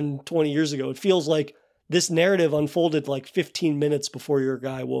happened 10, 20 years ago. It feels like this narrative unfolded like 15 minutes before your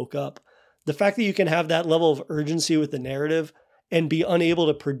guy woke up. The fact that you can have that level of urgency with the narrative and be unable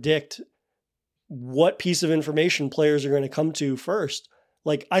to predict what piece of information players are going to come to first.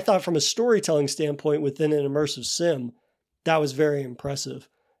 Like, I thought from a storytelling standpoint within an immersive sim, that was very impressive.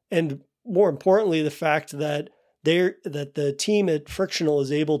 And more importantly, the fact that the team at Frictional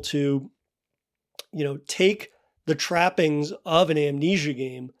is able to, take the trappings of an Amnesia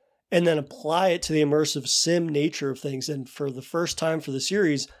game and then apply it to the immersive sim nature of things. And for the first time for the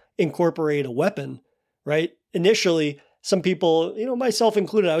series, incorporate a weapon, right? Initially, some people, myself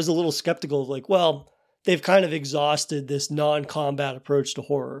included, I was a little skeptical of like, well, they've kind of exhausted this non-combat approach to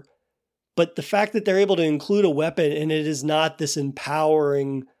horror. But the fact that they're able to include a weapon and it is not this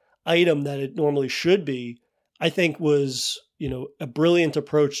empowering item that it normally should be, I think was, a brilliant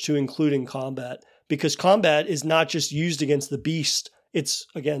approach to including combat, because combat is not just used against the beast. It's,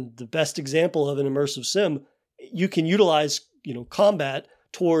 again, the best example of an immersive sim. You can utilize, combat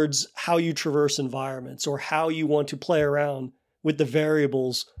towards how you traverse environments or how you want to play around with the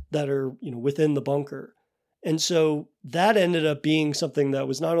variables that are, within the bunker. And so that ended up being something that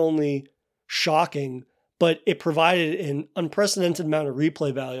was not only shocking, but it provided an unprecedented amount of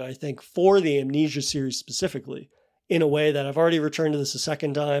replay value, I think, for the Amnesia series specifically, in a way that I've already returned to this a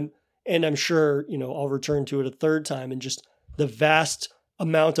second time. And I'm sure, I'll return to it a third time, and just the vast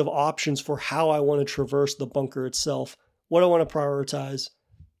amount of options for how I want to traverse the bunker itself, what I want to prioritize.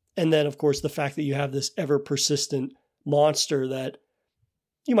 And then, of course, the fact that you have this ever persistent monster that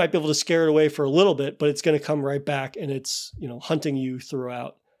you might be able to scare it away for a little bit, but it's going to come right back and it's, hunting you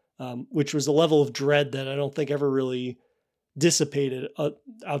throughout, which was a level of dread that I don't think ever really dissipated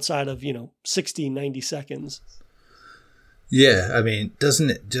outside of, 60, 90 seconds. Yeah. I mean, doesn't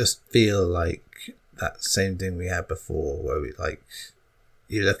it just feel like that same thing we had before, where we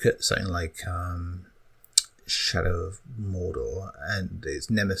you look at something like Shadow of Mordor and its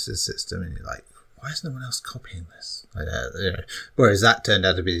Nemesis system, and you're like, why is no one else copying this? Whereas that turned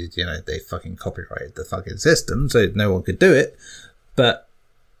out to be, they fucking copyrighted the fucking system, so no one could do it. But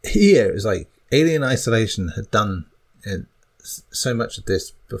here, it was like Alien Isolation had done so much of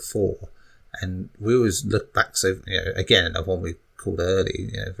this before, and we always look back. So again, of one we called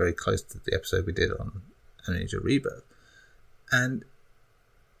early, very close to the episode we did on Amnesia Rebirth, and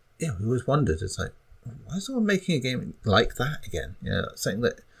yeah, we always wondered, it's like, why is someone making a game like that again? You know, something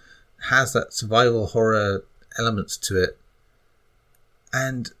that has that survival horror elements to it.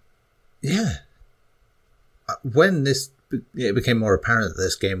 And yeah, when it became more apparent that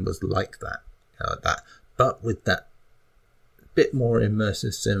this game was like that, but with that bit more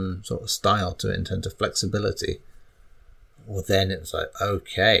immersive sim sort of style to it in terms of flexibility, well, then it was like,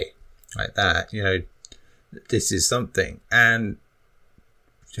 okay, like that, you know, this is something. And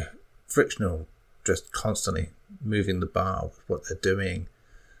Frictional, just constantly moving the bar with what they're doing,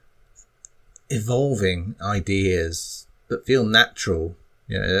 evolving ideas that feel natural.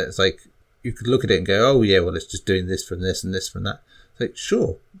 You know, it's like you could look at it and go, oh yeah, well, it's just doing this from this and this from that. It's like,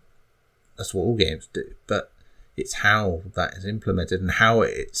 sure, that's what all games do, but it's how that is implemented and how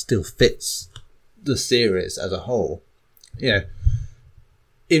it still fits the series as a whole. You know,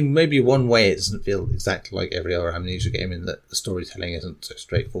 in maybe one way it doesn't feel exactly like every other Amnesia game in that the storytelling isn't so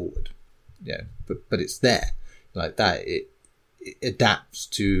straightforward. Yeah, but it's there. Like that, it adapts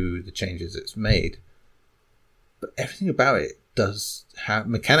to the changes it's made. But everything about it does have,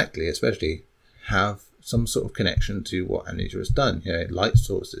 mechanically especially, have some sort of connection to what Amnesia has done. You know, light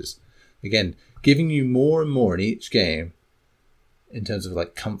sources. Again, giving you more and more in each game in terms of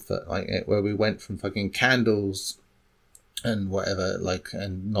like comfort, like where we went from fucking candles and whatever, like,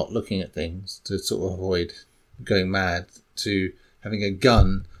 and not looking at things to sort of avoid going mad, to having a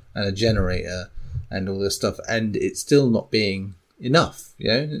gun and a generator and all this stuff, and it's still not being enough, you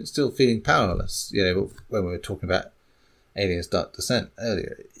know, it's still feeling powerless. You know, when we were talking about Aliens Dark Descent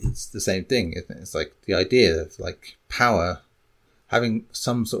earlier, it's the same thing, isn't it? It's like the idea of like power having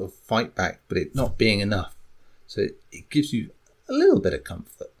some sort of fight back, but it not being enough. So it gives you a little bit of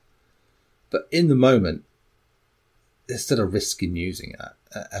comfort. But in the moment, there's still a risk in using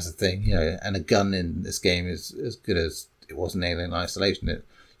that as a thing, you know, and a gun in this game is as good as it was in Alien Isolation.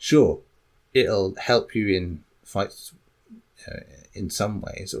 Sure, it'll help you in fights in some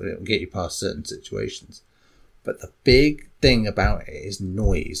ways, or it'll get you past certain situations. But the big thing about it is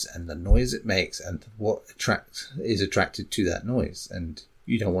noise, and the noise it makes, and what is attracted to that noise, and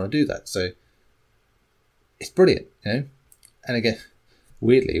you don't want to do that. So it's brilliant, you know. And again,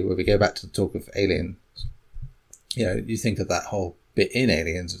 weirdly, when we go back to the talk of Aliens, you know, you think of that whole bit in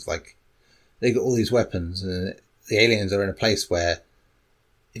Aliens, it's like they got all these weapons, and the aliens are in a place where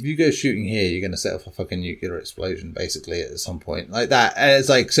if you go shooting here, you're going to set off a fucking nuclear explosion, basically, at some point. Like that. And it's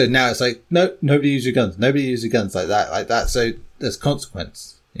like, so now it's like, no, nobody use your guns. Nobody use your guns like that. So there's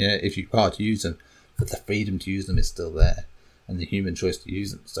consequence, you know, if you are to use them. But the freedom to use them is still there. And the human choice to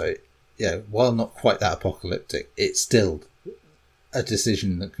use them. So, yeah, while not quite that apocalyptic, it's still a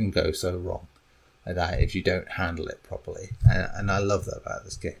decision that can go so wrong like that if you don't handle it properly. And I love that about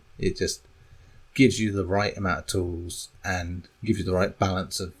this game. It just gives you the right amount of tools and gives you the right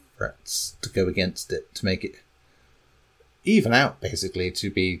balance of threats to go against it, to make it even out, basically, to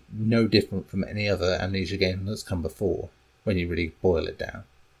be no different from any other Amnesia game that's come before, when you really boil it down.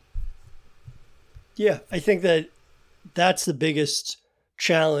 Yeah, I think that's the biggest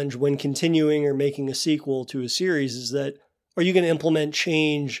challenge when continuing or making a sequel to a series, is that, are you going to implement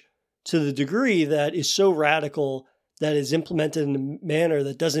change to the degree that is so radical that is implemented in a manner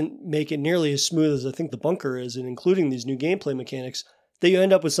that doesn't make it nearly as smooth as I think The Bunker is, and including these new gameplay mechanics, that you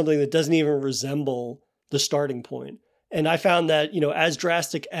end up with something that doesn't even resemble the starting point. And I found that, you know, as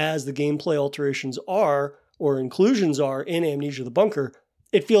drastic as the gameplay alterations are, or inclusions are in Amnesia The Bunker,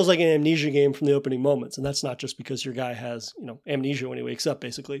 it feels like an Amnesia game from the opening moments. And that's not just because your guy has, you know, amnesia when he wakes up,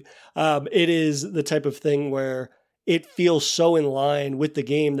 basically. It is the type of thing where it feels so in line with the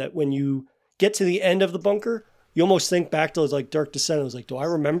game that when you get to the end of The Bunker, you almost think back to like Dark Descent. I was like, do I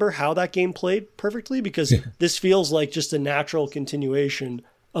remember how that game played perfectly? Because this feels like just a natural continuation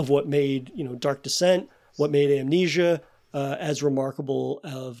of what made, you know, Dark Descent, what made Amnesia as remarkable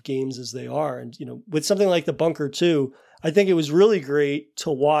of games as they are. And, you know, with something like The Bunker too, I think it was really great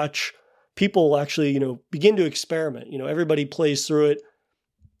to watch people actually, you know, begin to experiment. You know, everybody plays through it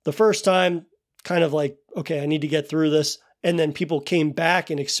the first time, kind of like, okay, I need to get through this. And then people came back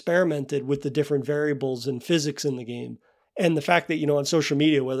and experimented with the different variables and physics in the game. And the fact that, you know, on social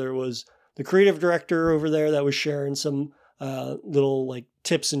media, whether it was the creative director over there that was sharing some little like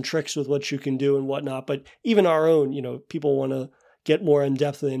tips and tricks with what you can do and whatnot, but even our own, you know, people want to get more in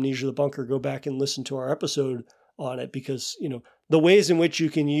depth with Amnesia The Bunker, go back and listen to our episode on it, because, you know, the ways in which you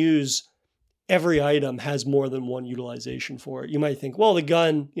can use every item has more than one utilization for it. You might think, well, the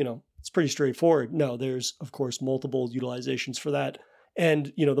gun, you know, it's pretty straightforward. No, there's, of course, multiple utilizations for that.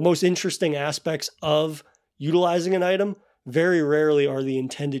 And, you know, the most interesting aspects of utilizing an item very rarely are the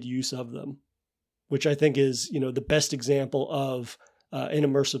intended use of them, which I think is, you know, the best example of an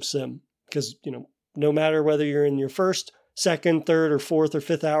immersive sim. Because, no matter whether you're in your first, second, third, or fourth or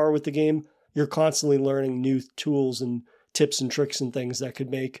fifth hour with the game, you're constantly learning new tools and tips and tricks and things that could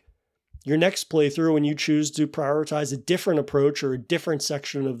make your next playthrough, when you choose to prioritize a different approach or a different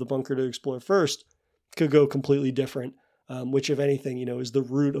section of the bunker to explore first, could go completely different, which, if anything, is the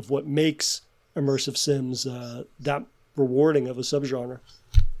root of what makes immersive sims that rewarding of a subgenre.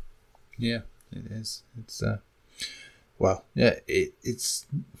 Yeah, it is. It's it's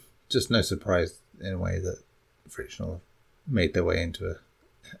just no surprise in a way that Frictional made their way into a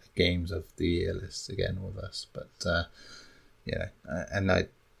games of the year list again with us, but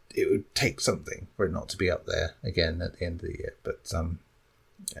it would take something for it not to be up there again at the end of the year. But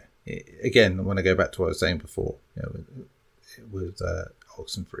again, when I go back to what I was saying before, with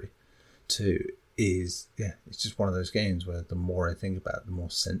Oxenfree 2, it's just one of those games where the more I think about it, the more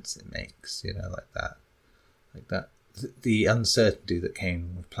sense it makes. Like that. The uncertainty that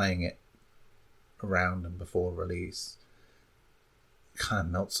came with playing it around and before release kind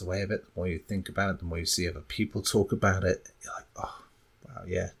of melts away a bit. The more you think about it, the more you see other people talk about it, you're like, oh wow,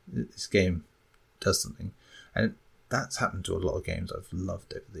 yeah, this game does something. And that's happened to a lot of games I've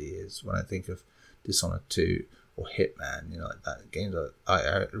loved over the years. When I think of Dishonored 2 or Hitman, like that, games that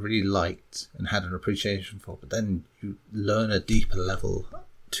I really liked and had an appreciation for, but then you learn a deeper level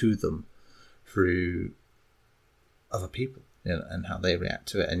to them through other people, and how they react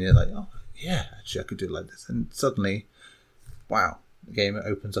to it, and you're like, oh yeah, actually I could do it like this, and suddenly, wow, the game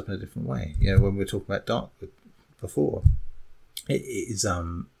opens up in a different way. When we were talking about Darkwood before, it is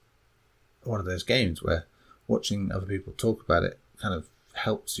one of those games where watching other people talk about it kind of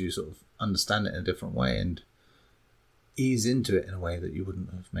helps you sort of understand it in a different way and ease into it in a way that you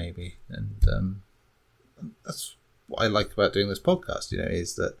wouldn't have maybe. And that's what I like about doing this podcast,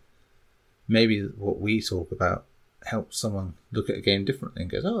 is that maybe what we talk about helps someone look at a game differently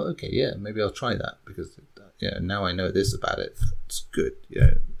and goes, oh, okay, yeah, maybe I'll try that because now I know this about it. It's good,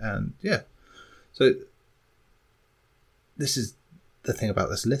 and yeah. So this is the thing about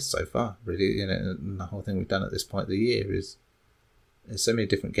this list so far, really, and the whole thing we've done at this point of the year is there's so many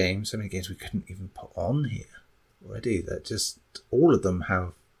different games, so many games we couldn't even put on here already, that just all of them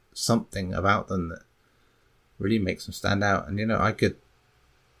have something about them that really makes them stand out. And I could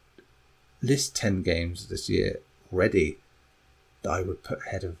list 10 games this year already that I would put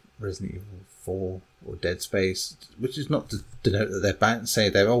ahead of Resident Evil 4 or Dead Space, which is not to denote that they're bad and say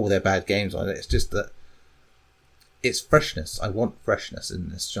they're bad games on it. It's just that it's freshness. I want freshness in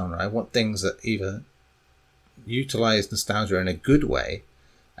this genre. I want things that either utilize nostalgia in a good way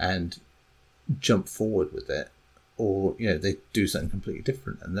and jump forward with it, or they do something completely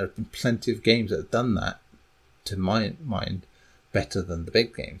different. And there have been plenty of games that have done that, to my mind, better than the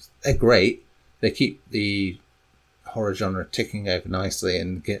big games. They're great. They keep the horror genre ticking over nicely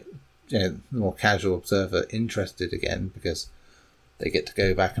and get the more casual observer interested again, because they get to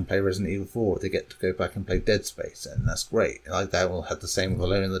go back and play Resident Evil 4, they get to go back and play Dead Space, and that's great. Like that, we'll have the same with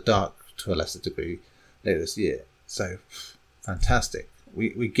Alone in the Dark to a lesser degree later this year. So fantastic.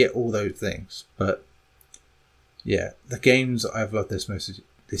 We get all those things, but yeah, the games I've loved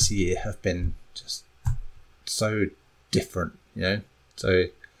this year have been just so different, so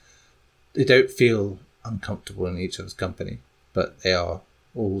they don't feel uncomfortable in each other's company, but they are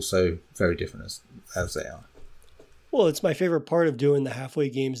also very different as they are. Well, it's my favorite part of doing the halfway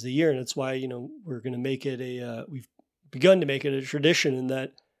games of the year, and it's why we're going to make it we've begun to make it a tradition, in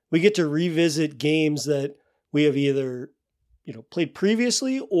that we get to revisit games that we have either played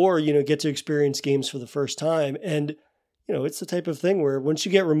previously or get to experience games for the first time. And it's the type of thing where once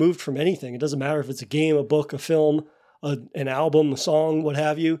you get removed from anything, it doesn't matter if it's a game, a book, a film, an album, a song, what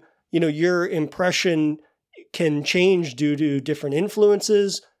have you. Your impression can change due to different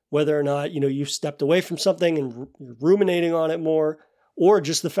influences, whether or not, you've stepped away from something and you're ruminating on it more, or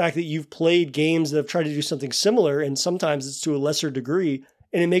just the fact that you've played games that have tried to do something similar, and sometimes it's to a lesser degree,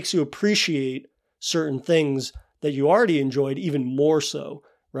 and it makes you appreciate certain things that you already enjoyed even more so,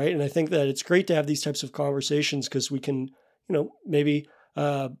 right? And I think that it's great to have these types of conversations, because we can, maybe,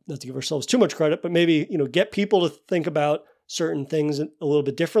 not to give ourselves too much credit, but maybe, get people to think about certain things a little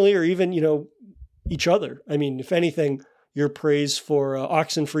bit differently, or even, each other. I mean, if anything, your praise for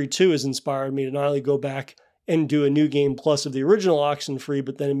Oxenfree 2 has inspired me to not only go back and do a new game plus of the original Oxenfree,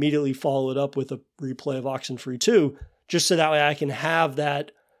 but then immediately follow it up with a replay of Oxenfree 2, just so that way I can have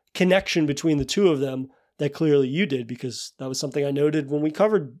that connection between the two of them that clearly you did, because that was something I noted when we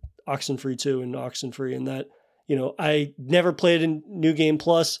covered Oxenfree 2 and Oxenfree, and that, I never played in New Game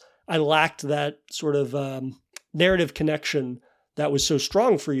Plus. I lacked that sort of narrative connection that was so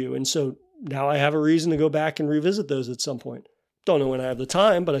strong for you. And so now I have a reason to go back and revisit those at some point. Don't know when I have the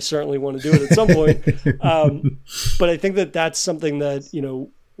time, but I certainly want to do it at some point. But I think that that's something that,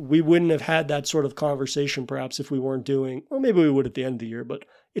 we wouldn't have had that sort of conversation perhaps if we weren't doing, well, maybe we would at the end of the year, but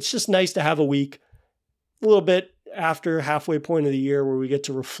it's just nice to have a week a little bit after halfway point of the year where we get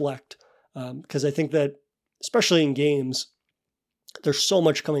to reflect. Because I think that, especially in games, there's so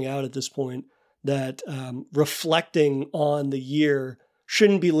much coming out at this point that reflecting on the year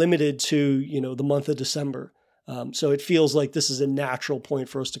shouldn't be limited to, the month of December. So it feels like this is a natural point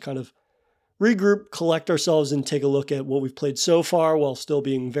for us to kind of regroup, collect ourselves, and take a look at what we've played so far while still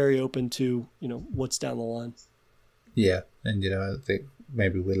being very open to, what's down the line. Yeah. And, I think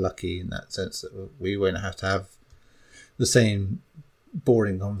maybe we're lucky in that sense that we won't have to have the same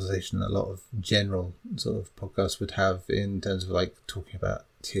boring conversation that a lot of general sort of podcasts would have in terms of like talking about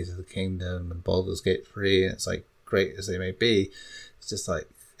Tears of the Kingdom and Baldur's Gate 3. And it's like, great as they may be, it's just like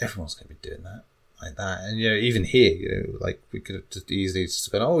everyone's going to be doing that. Like that, and even here, like we could have just easily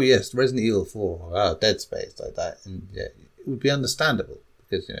just gone, oh yes, Resident Evil 4, Dead Space, like that, and it would be understandable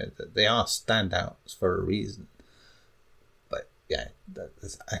because they are standouts for a reason. But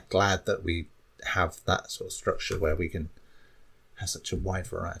I'm glad that we have that sort of structure where we can have such a wide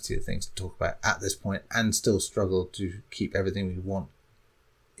variety of things to talk about at this point, and still struggle to keep everything we want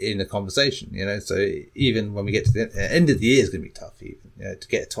in a conversation. So even when we get to the end of the year, is going to be tough. Even to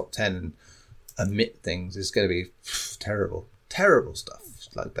get a top 10 and admit things is going to be terrible stuff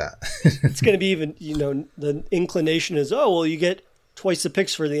like that. It's going to be even, the inclination is, you get twice the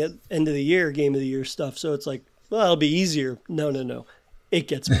picks for the end of the year, game of the year stuff. So it's like, well, it'll be easier. No. It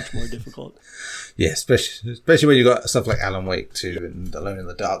gets much more difficult. Yeah, especially when you got stuff like Alan Wake 2 and Alone in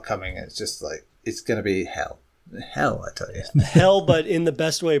the Dark coming. It's just like, it's going to be hell. Hell, I tell you. Hell, but in the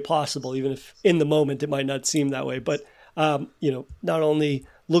best way possible, even if in the moment it might not seem that way. But, not only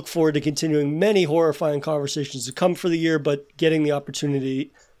look forward to continuing many horrifying conversations to come for the year, but getting the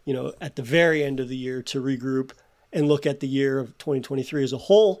opportunity, at the very end of the year to regroup and look at the year of 2023 as a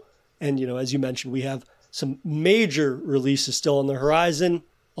whole. And, as you mentioned, we have some major releases still on the horizon,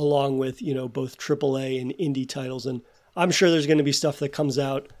 along with, both AAA and indie titles. And I'm sure there's going to be stuff that comes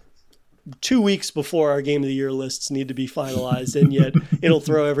out 2 weeks before our Game of the Year lists need to be finalized, and yet it'll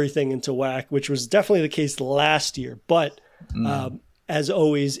throw everything into whack, which was definitely the case last year. But as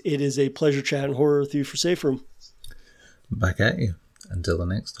always, it is a pleasure chatting horror with you for Safe Room. Back at you. Until the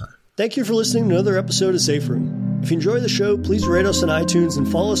next time. Thank you for listening to another episode of Safe Room. If you enjoy the show, please rate us on iTunes and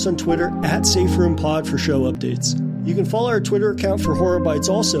follow us on Twitter @SafeRoomPod for show updates. You can follow our Twitter account for Horror Bites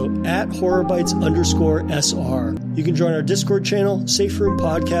also @HorrorBites_SR. You can join our Discord channel, Safe Room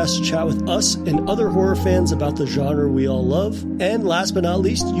Podcast, to chat with us and other horror fans about the genre we all love. And last but not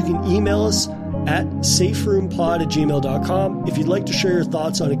least, you can email us at saferoompod@gmail.com if you'd like to share your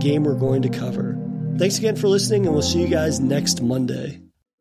thoughts on a game we're going to cover. Thanks again for listening, and we'll see you guys next Monday.